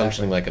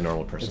functioning like a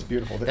normal person. It's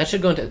beautiful. That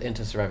should go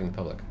into Surviving the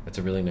Public. It's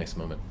a really nice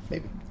moment.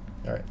 Maybe.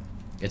 All right.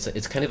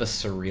 It's kind of a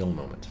surreal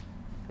moment,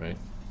 right?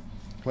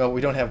 Well, we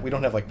don't have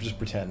like just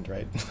pretend,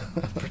 right?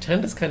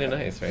 Pretend is kind of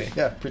nice, right?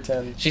 Yeah,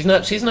 pretend. She's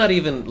not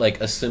even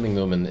like assuming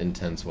the woman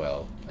intends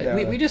well. Yeah.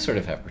 We just sort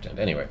of have pretend.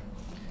 Anyway.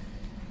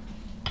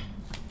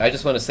 I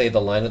just want to say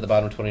the line at the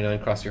bottom of 29,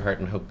 cross your heart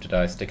and hope to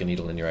die, stick a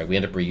needle in your eye. We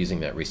end up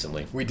reusing that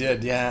recently. We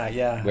did,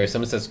 yeah. Where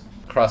someone says,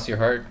 cross your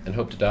heart and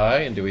hope to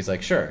die, and Dewey's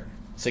like, sure.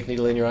 Stick a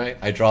needle in your eye.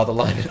 I draw the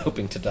line at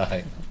hoping to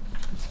die.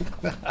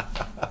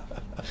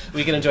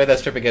 We can enjoy that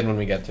strip again when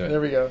we get to it.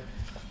 There we go.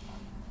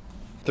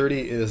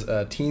 30 is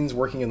teens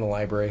working in the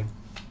library,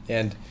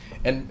 and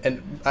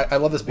I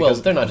love this because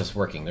Well, they're not just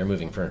working; they're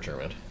moving furniture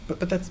around. but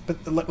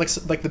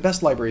like the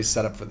best library is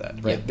set up for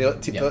that, right? Yeah.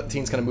 The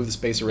teens kind of move the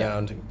space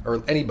around,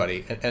 or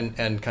anybody, and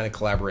kind of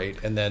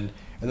collaborate, and then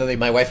they.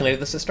 My wife and I did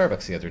this at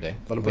Starbucks the other day.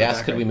 Let 'em put We it asked,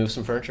 back, could we right? move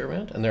some furniture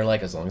around? And they're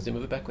like, as long as they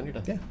move it back when you're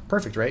done. Yeah,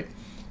 perfect, right?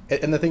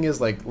 And the thing is,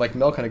 like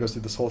Mel kind of goes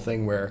through this whole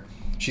thing where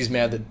she's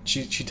mad that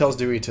she tells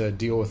Dewey to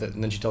deal with it,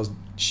 and then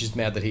she's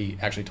mad that he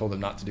actually told him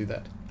not to do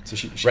that. So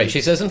she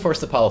She says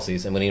enforce the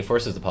policies, and when he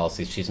enforces the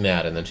policies, she's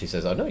mad, and then she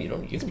says, oh no, you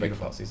don't. You can break the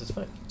policies. It's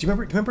fine. Do you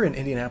remember in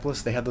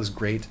Indianapolis they had those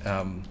great?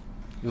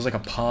 It was like a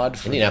pod.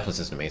 For, Indianapolis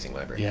is an amazing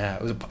library. Yeah,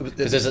 it was.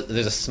 Because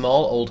there's a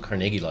small old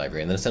Carnegie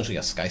library, and then essentially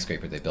a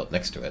skyscraper they built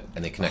next to it,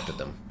 and they connected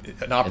them.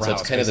 An opera And so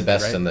it's house, kind of the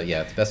best basically,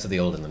 and the best of the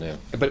old and the new.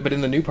 But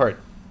in the new part,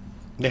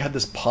 they had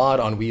this pod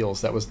on wheels.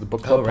 That was the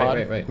book club pod.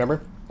 Right.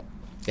 Remember?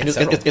 Yeah, And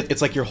several.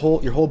 it's like your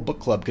whole book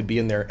club could be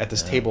in there at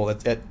this table.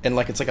 And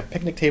like it's like a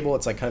picnic table.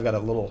 It's like kind of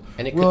got a little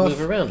And it could roof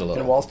move around a little.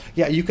 and walls.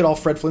 Yeah, you could all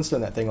Fred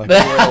Flintstone that thing like you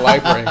were in a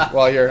library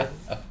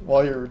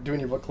while you're doing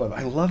your book club.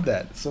 I love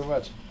that so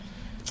much.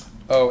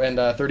 Oh, and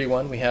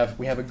 31, we have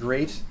a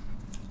great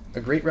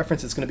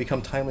reference that's going to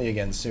become timely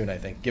again soon. I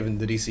think, given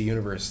the DC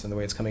universe and the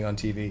way it's coming on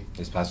TV.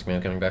 Is Plastic Man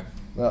coming back?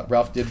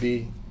 Ralph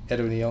Dibby, Ed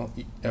O'Neill,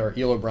 or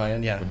Eel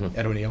O'Brien. Yeah, Mhm.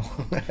 Ed O'Neill.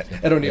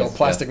 Ed O'Neill, Yes,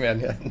 Plastic yeah. Man.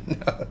 Yeah.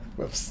 No,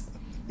 whoops.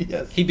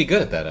 Yes. He'd be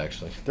good at that,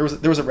 actually. There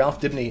was a Ralph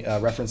Dibny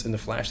reference in The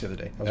Flash the other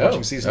day. I was Oh,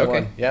 watching season okay.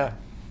 1. Yeah.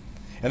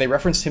 And they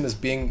referenced him as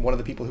being one of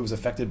the people who was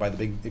affected by the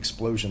big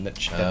explosion that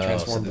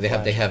transformed so the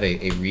Flash. they have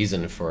a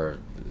reason for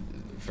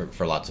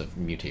lots of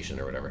mutation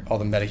or whatever. all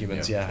the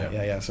metahumans. Yeah,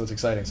 Yeah. So it's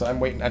exciting. So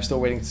I'm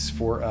still waiting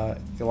for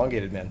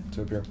Elongated Man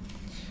to appear.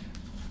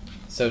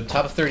 So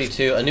top of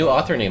 32, a new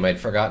author name I'd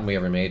forgotten we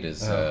ever made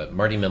is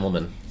Marty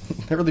Mimmelman.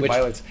 It really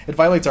Which-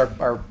 violates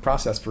our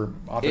process for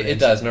author It names.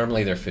 does.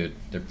 Normally they're food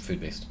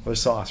based. Well,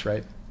 there's sauce,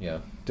 right? Yeah.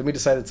 Didn't we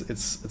decide it's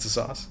a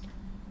sauce?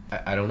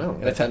 I don't know.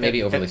 An That may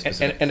be overly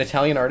specific. An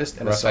Italian artist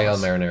and Raphael a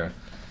sauce. Marinara.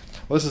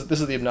 Well, this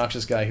is the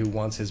obnoxious guy who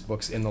wants his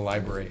books in the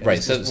library. And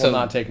Right, just so- will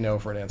not take no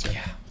for an answer.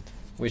 Yeah.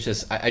 Which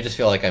is, I just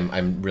feel like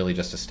I'm really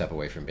just a step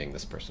away from being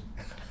this person.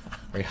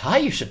 Right? Hi,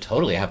 you should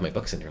totally have my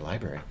books in your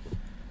library.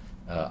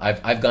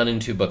 I've gone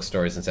into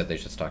bookstores and said they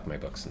should stock my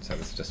books, and so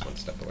this is just one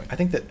step away. I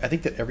think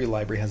that every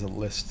library has a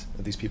list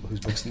of these people whose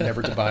books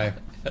never to buy.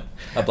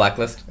 A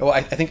blacklist? Well,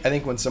 I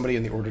think when somebody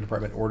in the order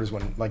department orders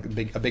one, like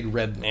a big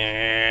red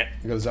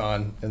goes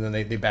on, and then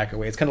they back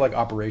away. It's kind of like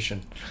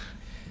Operation,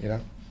 you know.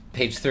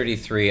 Page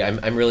 33.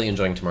 I'm really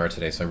enjoying Tamara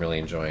today, so I'm really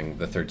enjoying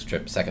the third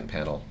strip, second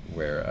panel,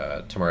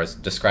 where Tamara's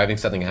describing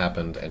something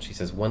happened, and she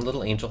says, one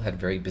little angel had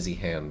very busy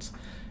hands,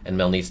 and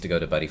Mel needs to go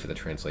to Buddy for the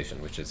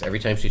translation, which is every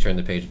time she turned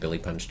the page, Billy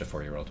punched a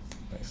 4-year-old.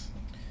 Nice.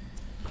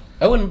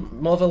 Oh, and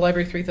Mulville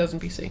Library 3000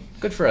 BC.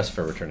 Good for us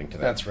for returning to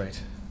that. That's right.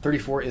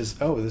 34 is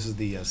this is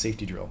the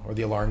safety drill or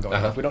the alarm going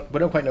Uh-huh. off. We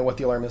don't quite know what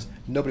the alarm is.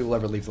 Nobody will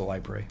ever leave the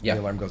library Yeah. when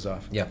the alarm goes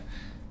off. Yeah.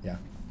 Yeah.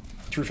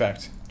 True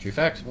fact. True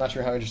fact. I'm not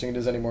sure how interesting it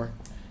is anymore.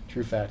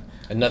 True fact.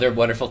 Another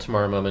wonderful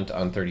Tamara moment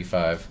on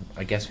 35.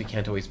 I guess we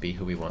can't always be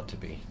who we want to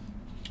be.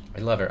 I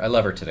love her. I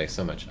love her today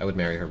so much. I would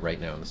marry her right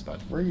now on the spot.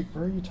 Where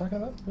are you talking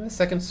about?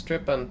 Second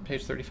strip on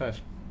page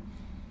 35.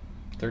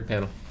 Third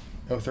panel.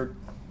 Oh, third.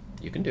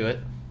 You can do it.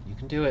 You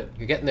can do it.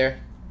 You're getting there.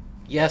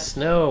 Yes,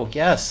 no,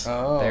 yes.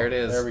 Oh, there it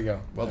is. There we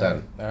go. Well All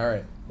done. right. All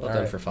right. Well All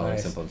done right. for following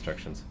Nice. simple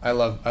instructions. I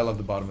love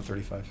the bottom of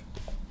 35.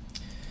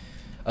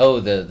 Oh,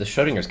 the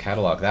Schrodinger's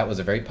catalog. That was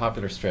a very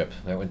popular strip.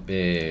 That went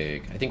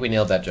big. I think we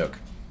nailed that joke.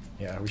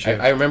 Yeah, we should.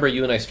 I remember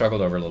you and I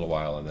struggled over a little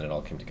while, and then it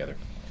all came together.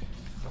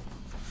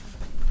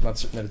 I'm not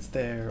certain that it's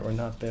there or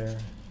not there.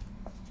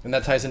 And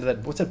that ties into that.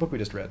 What's that book we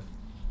just read?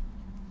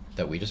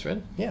 That we just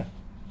read? Yeah.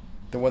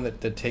 The one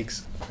that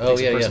takes a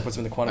person and puts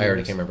them in the quantum I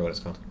already universe. can't remember what it's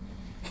called.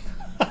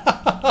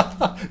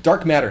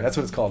 Dark Matter, that's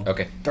what it's called.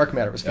 Okay. Dark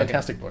Matter. It was a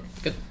fantastic book.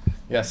 Good.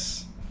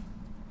 Yes.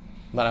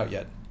 Not out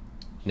yet.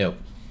 No.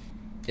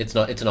 It's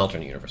not. It's an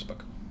alternate universe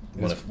book.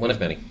 One of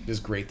many. It is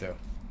great, though.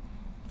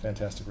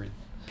 Fantastic read.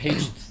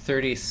 Page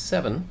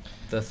 37,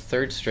 the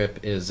third strip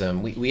is,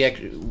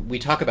 we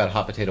talk about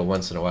Hot Potato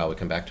once in a while, we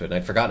come back to it, and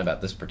I'd forgotten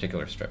about this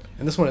particular strip.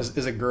 And this one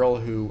is a girl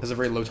who has a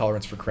very low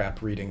tolerance for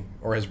crap reading,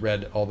 or has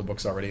read all the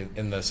books already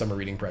in the summer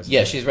reading prize.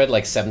 Yeah, she's read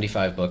like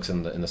 75 books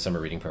in the summer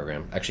reading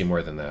program, actually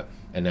more than that.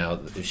 And now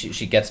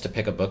she gets to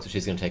pick a book that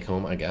she's going to take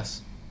home, I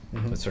guess.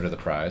 Mm-hmm. That's sort of the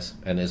prize,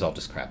 and is all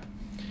just crap.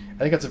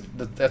 I think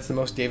that's the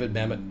most David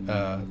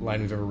Mamet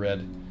line we've ever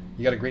read.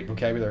 You got a great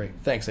vocabulary.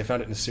 Thanks, I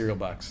found it in a cereal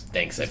box.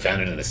 Thanks, I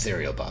found it in a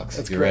cereal box.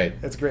 That's You're great.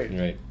 right. That's great.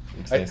 You're right.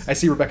 Nice. I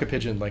see Rebecca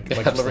Pigeon like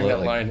delivering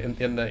that line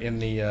in the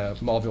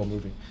Smallville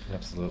movie.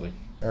 Absolutely.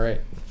 All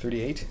right,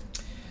 38.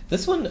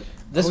 This one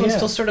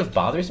still sort of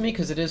bothers me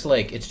because it is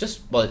like it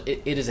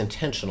is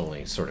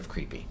intentionally sort of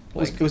creepy.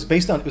 Well, like, it was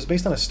based on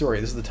a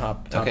story. This is the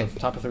top okay.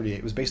 top of 38.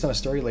 It was based on a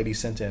story a lady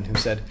sent in who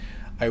said,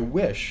 "I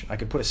wish I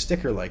could put a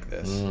sticker like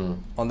this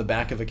on the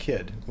back of a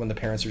kid when the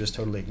parents are just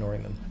totally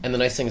ignoring them." And the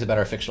nice things about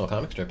our fictional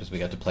comic strip is we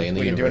got to play in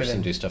the universe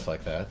and do stuff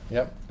like that.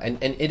 Yep. And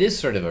it is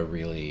sort of a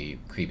really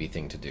creepy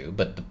thing to do,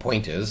 but the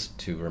point is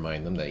to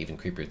remind them that even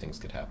creepier things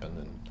could happen.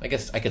 And I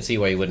guess I could see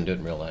why you wouldn't do it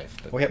in real life.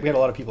 But. We had a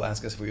lot of people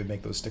ask us if we would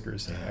make those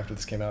stickers after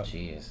this came out.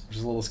 Jeez. Which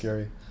is a little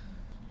scary.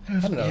 I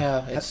don't know.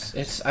 Yeah,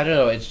 it's I don't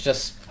know. It's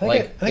just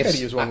I think I'd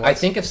use one once. I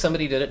think if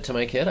somebody did it to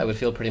my kid, I would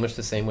feel pretty much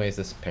the same way as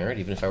this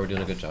parent, even if I were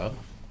doing a good job.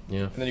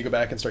 Yeah. And then you go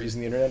back and start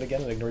using the internet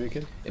again and ignore your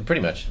kid?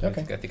 Pretty much.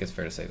 Okay. I think it's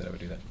fair to say that I would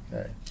do that. All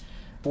right.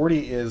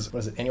 40 is, what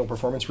is it, annual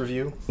performance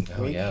review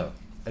week? Yeah.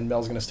 And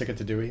Mel's going to stick it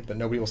to Dewey, but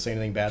nobody will say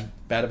anything bad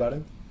about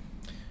him.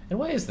 And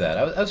why is that?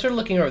 I was sort of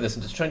looking over this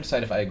and just trying to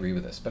decide if I agree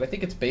with this, but I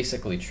think it's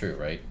basically true,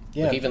 right?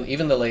 Yeah. Like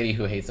even the lady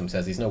who hates him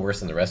says he's no worse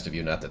than the rest of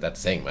you, not that that's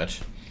saying much.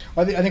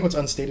 Well, I think what's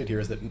unstated here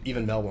is that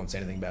even Mel won't say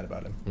anything bad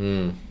about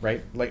him.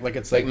 Right? Like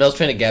it's like Mel's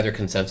trying to gather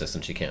consensus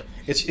and she can't.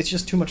 It's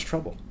just too much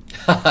trouble.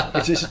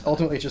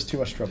 Ultimately it's just too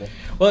much trouble.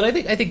 Well, and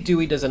I think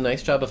Dewey does a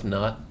nice job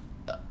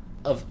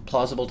of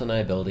plausible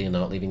deniability and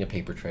not leaving a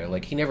paper trail.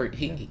 Like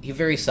he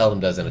very seldom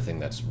does anything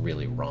that's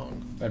really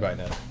wrong. I buy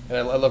that. And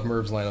I love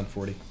Merv's line on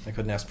 40. I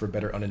couldn't ask for a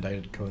better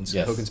unindicted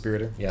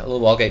co-conspirator. Yeah, a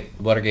little Watergate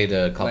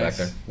callback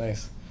there.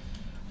 Nice.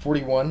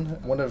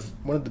 41, one of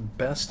the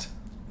best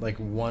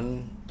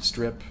one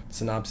strip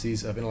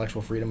synopses of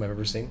intellectual freedom I've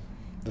ever seen.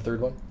 The third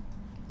one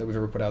that we've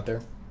ever put out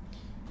there.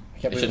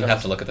 I shouldn't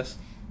have to look at this.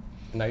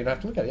 Now you don't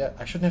have to look at it. Yeah,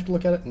 I shouldn't have to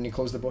look at it, and you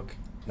close the book.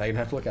 Now you don't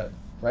have to look at it.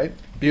 Right?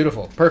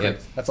 Beautiful. Perfect.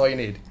 Yep. That's all you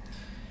need.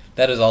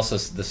 That is also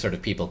the sort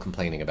of people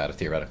complaining about a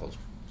theoretical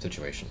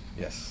situation.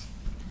 Yes.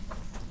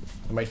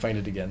 I might find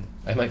it again.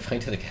 I might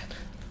find it again.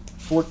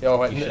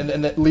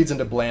 And that leads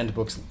into Bland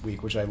Books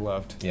Week, which I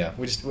loved. Yeah.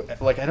 We just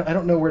I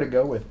don't know where to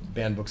go with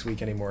Banned Books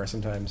Week anymore.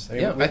 Sometimes.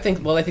 I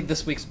think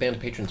this week's Banned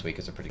Patrons Week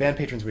is a pretty Banned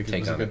good Patrons Week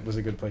take was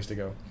a good place to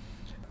go.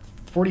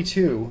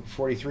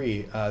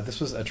 43.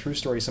 This was a true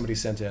story somebody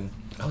sent in.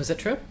 Oh, is that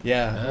true?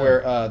 Yeah, Oh.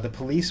 where the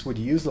police would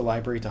use the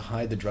library to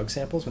hide the drug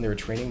samples when they were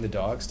training the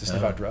dogs to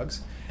sniff out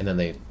drugs. And then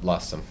they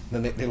lost them.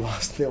 Then they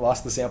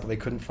lost the sample. They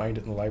couldn't find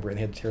it in the library, and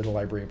they had to tear the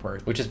library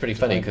apart. Which is pretty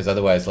funny because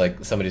otherwise,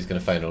 somebody's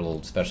going to find a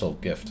little special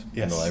gift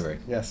in the library.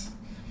 Yes.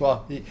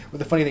 Well,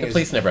 the funny thing is,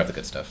 police never have the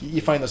good stuff.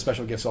 You find those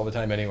special gifts all the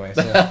time anyway.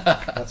 So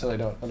that's what I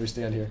don't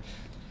understand here.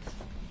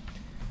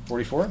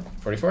 44.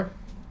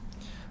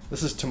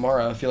 This is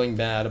Tamara feeling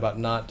bad about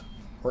not,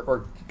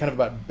 or kind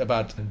of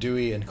about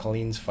Dewey and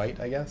Colleen's fight,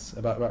 I guess,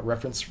 about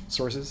reference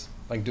sources.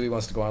 Like Dewey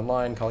wants to go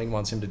online, Colleen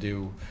wants him to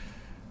do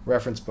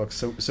reference books.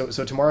 So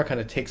Tamara kind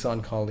of takes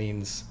on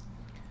Colleen's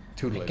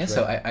tutelage. I guess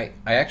right? so.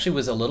 I actually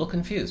was a little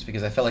confused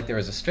because I felt like there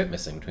was a strip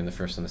missing between the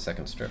first and the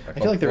second strip. I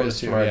feel like there is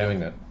too. Tamara doing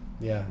that?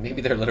 Yeah.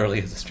 Maybe there literally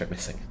is a strip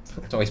missing.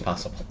 It's always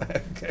possible.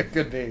 It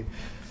could be.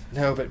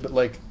 No, but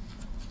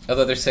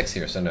although there's 6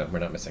 here, so no, we're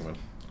not missing one.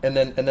 And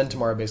then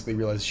Tamara basically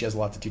realizes she has a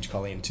lot to teach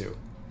Colleen too,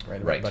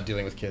 right? Right. About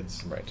dealing with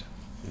kids. Right.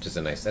 Which is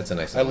a nice.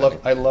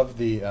 I love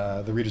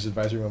the Reader's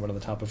Advisory moment on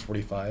the top of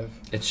 45.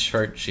 It's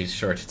short. She's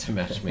short. It's a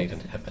match made in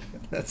heaven.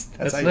 That's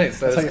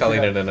nice. That's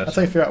Colleen in a nutshell. That's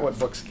how you figure out what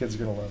books kids are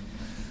gonna love.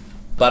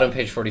 Bottom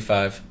page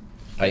 45.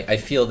 I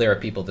feel there are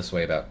people this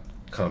way about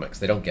comics.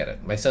 They don't get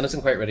it. My son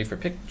isn't quite ready for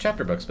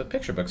chapter books, but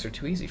picture books are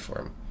too easy for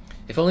him.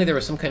 If only there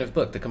was some kind of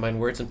book that combined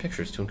words and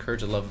pictures to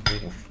encourage a love of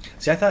reading.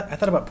 See, I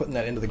thought about putting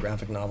that into the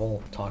graphic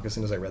novel talk as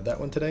soon as I read that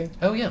one today.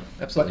 Oh yeah,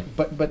 absolutely.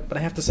 But I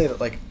have to say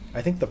that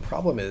I think the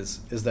problem is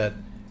that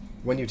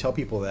when you tell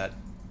people that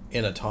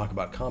in a talk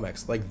about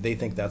comics, they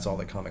think that's all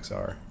that comics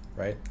are,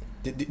 right?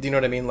 Do you know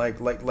what I mean?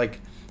 Like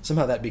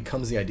somehow that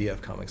becomes the idea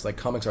of comics. Like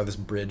comics are this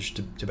bridge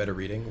to better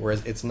reading,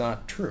 whereas it's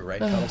not true, right?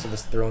 Comics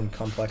are their own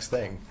complex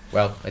thing.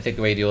 Well, I think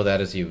the way you deal with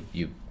that is you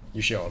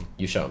You show them.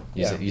 You show them.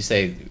 Yeah. You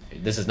say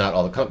this is not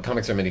all the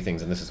comics are many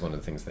things, and this is one of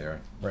the things they are.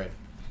 Right.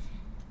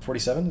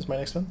 47 is my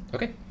next one.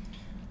 Okay.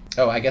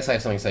 Oh, I guess I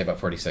have something to say about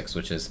 46,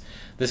 which is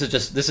this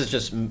is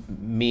just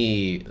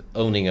me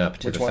owning up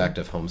to Which the one? fact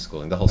of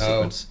homeschooling, the whole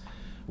sequence,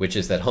 which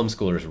is that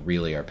homeschoolers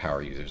really are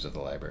power users of the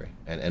library,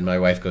 and my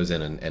wife goes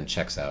in and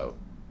checks out,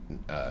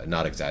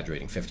 not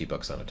exaggerating, 50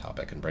 books on a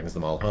topic and brings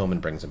them all home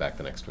and brings them back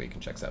the next week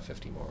and checks out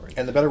 50 more.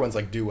 And the better ones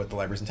like do what the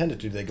library's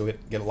intended to do. They go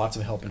get lots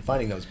of help in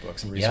finding those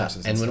books and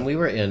resources. Yeah, and when we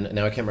were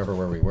now I can't remember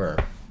where we were,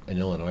 in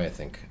Illinois, I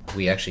think,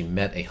 we actually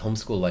met a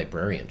homeschool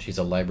librarian. She's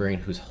a librarian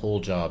whose whole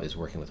job is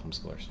working with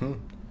homeschoolers.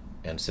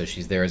 And so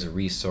she's there as a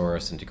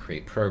resource and to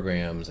create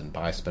programs and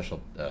buy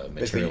special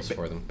materials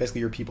for them.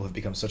 Basically, your people have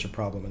become such a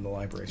problem in the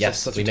library.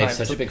 Yes, we made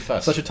such a big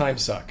fuss. Such a time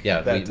suck.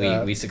 Yeah,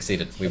 that, we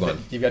succeeded. We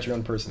won. You've got your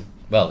own person.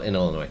 Well, in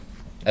Illinois.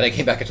 And I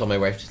came back and told my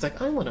wife, she's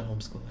like, I want a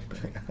homeschool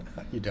library.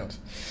 You don't.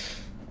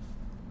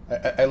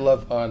 I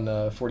love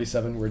on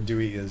 47 where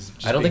Dewey is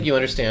just I don't think you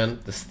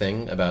understand this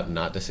thing about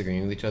not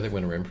disagreeing with each other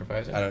when we're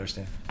improvising. I don't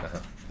understand.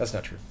 That's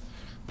not true.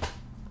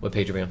 What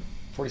page are we on?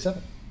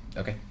 47.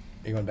 Okay.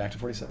 Are you going back to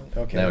 47?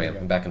 Okay. Now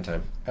I'm back in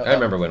time. I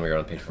remember when we were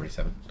on page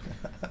 47.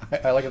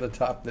 I like at the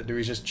top that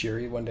Dewey's just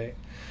cheery one day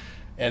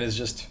and is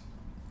just,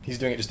 he's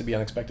doing it just to be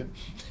unexpected.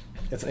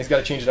 He's got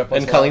to change it up.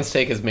 And Colleen's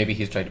take is maybe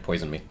he's trying to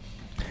poison me.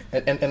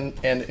 And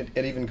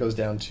it even goes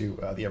down to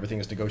the everything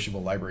is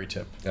negotiable library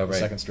tip. Oh, right. The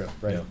second strip,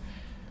 right? Yeah.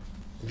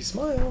 If you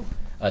smile.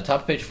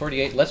 Top of page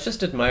 48, let's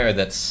just admire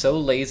that so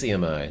lazy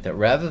am I that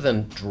rather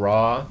than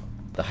draw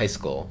the high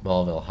school,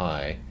 Mallville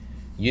High,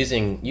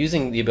 using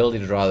the ability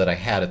to draw that I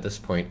had at this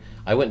point,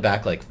 I went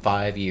back like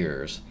 5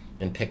 years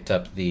and picked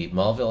up the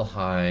Mallville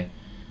High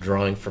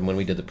drawing from when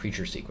we did the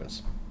preacher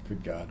sequence.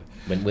 Good God.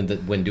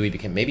 When Dewey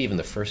became, maybe even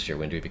the first year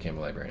when Dewey became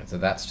a librarian. So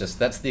that's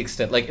the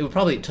extent. Like,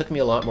 it took me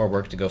a lot more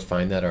work to go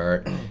find that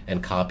art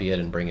and copy it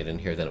and bring it in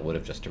here than it would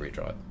have just to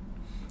redraw it.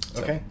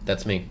 So Okay.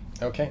 That's me.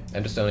 Okay.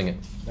 I'm just owning it.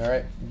 All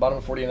right. Bottom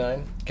of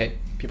 49. Okay.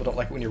 People don't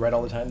like it when you write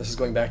all the time. This is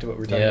going back to what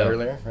we were talking about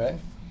earlier, right?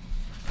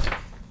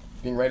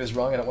 Being right is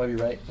wrong. I don't want to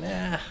be right.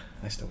 Nah,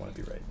 I still want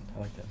to be right. I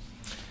like that.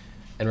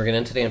 And we're going to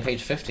end today on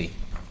page 50.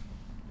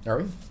 Are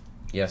we?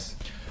 Yes.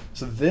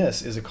 So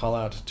this is a call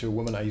out to a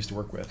woman I used to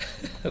work with.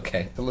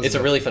 Okay. Elizabeth. It's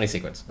a really funny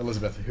sequence.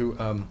 Elizabeth, who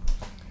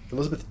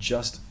Elizabeth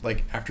just,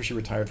 like, after she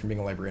retired from being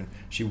a librarian,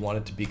 she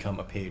wanted to become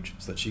a page,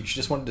 so that she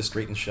just wanted to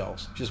straighten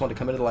shelves. She just wanted to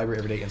come into the library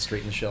every day and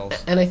straighten the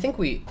shelves. And I think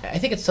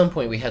at some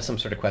point we had some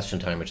sort of question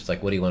time, which is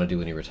like, what do you want to do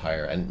when you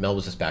retire? And Mel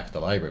was just back at the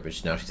library,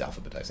 but now she's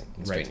alphabetizing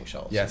and straightening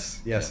shelves.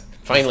 Yes. Yeah.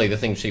 Finally, the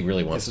thing she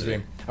really wants This to is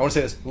do. dream. I want to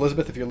say this,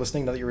 Elizabeth, if you're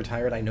listening, now that you're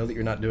retired, I know that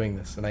you're not doing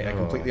this, and I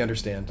completely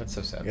understand. That's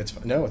so sad.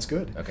 No, it's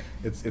good. Okay.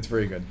 It's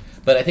very good.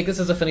 But I think this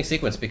is a funny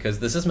sequence because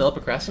this is Mel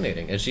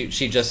procrastinating,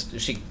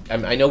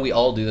 and I know we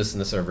all do this in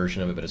this our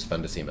version of it, but it's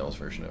fun to see Mel's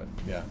version of it.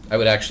 Yeah. I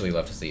would actually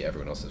love to see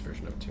everyone else's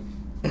version of it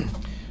too.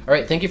 All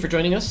right, thank you for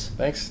joining us.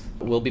 Thanks.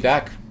 We'll be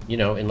back,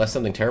 unless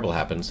something terrible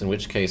happens, in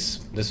which case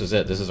this was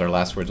it. This is our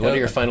last words. What are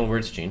your final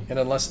words, Gene? And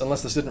unless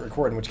this didn't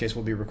record, in which case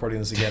we'll be recording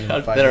this again in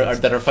 5 That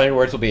minutes. our final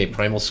words will be a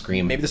primal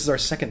scream. Maybe this is our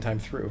second time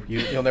through.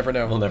 You'll never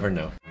know. We'll never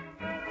know.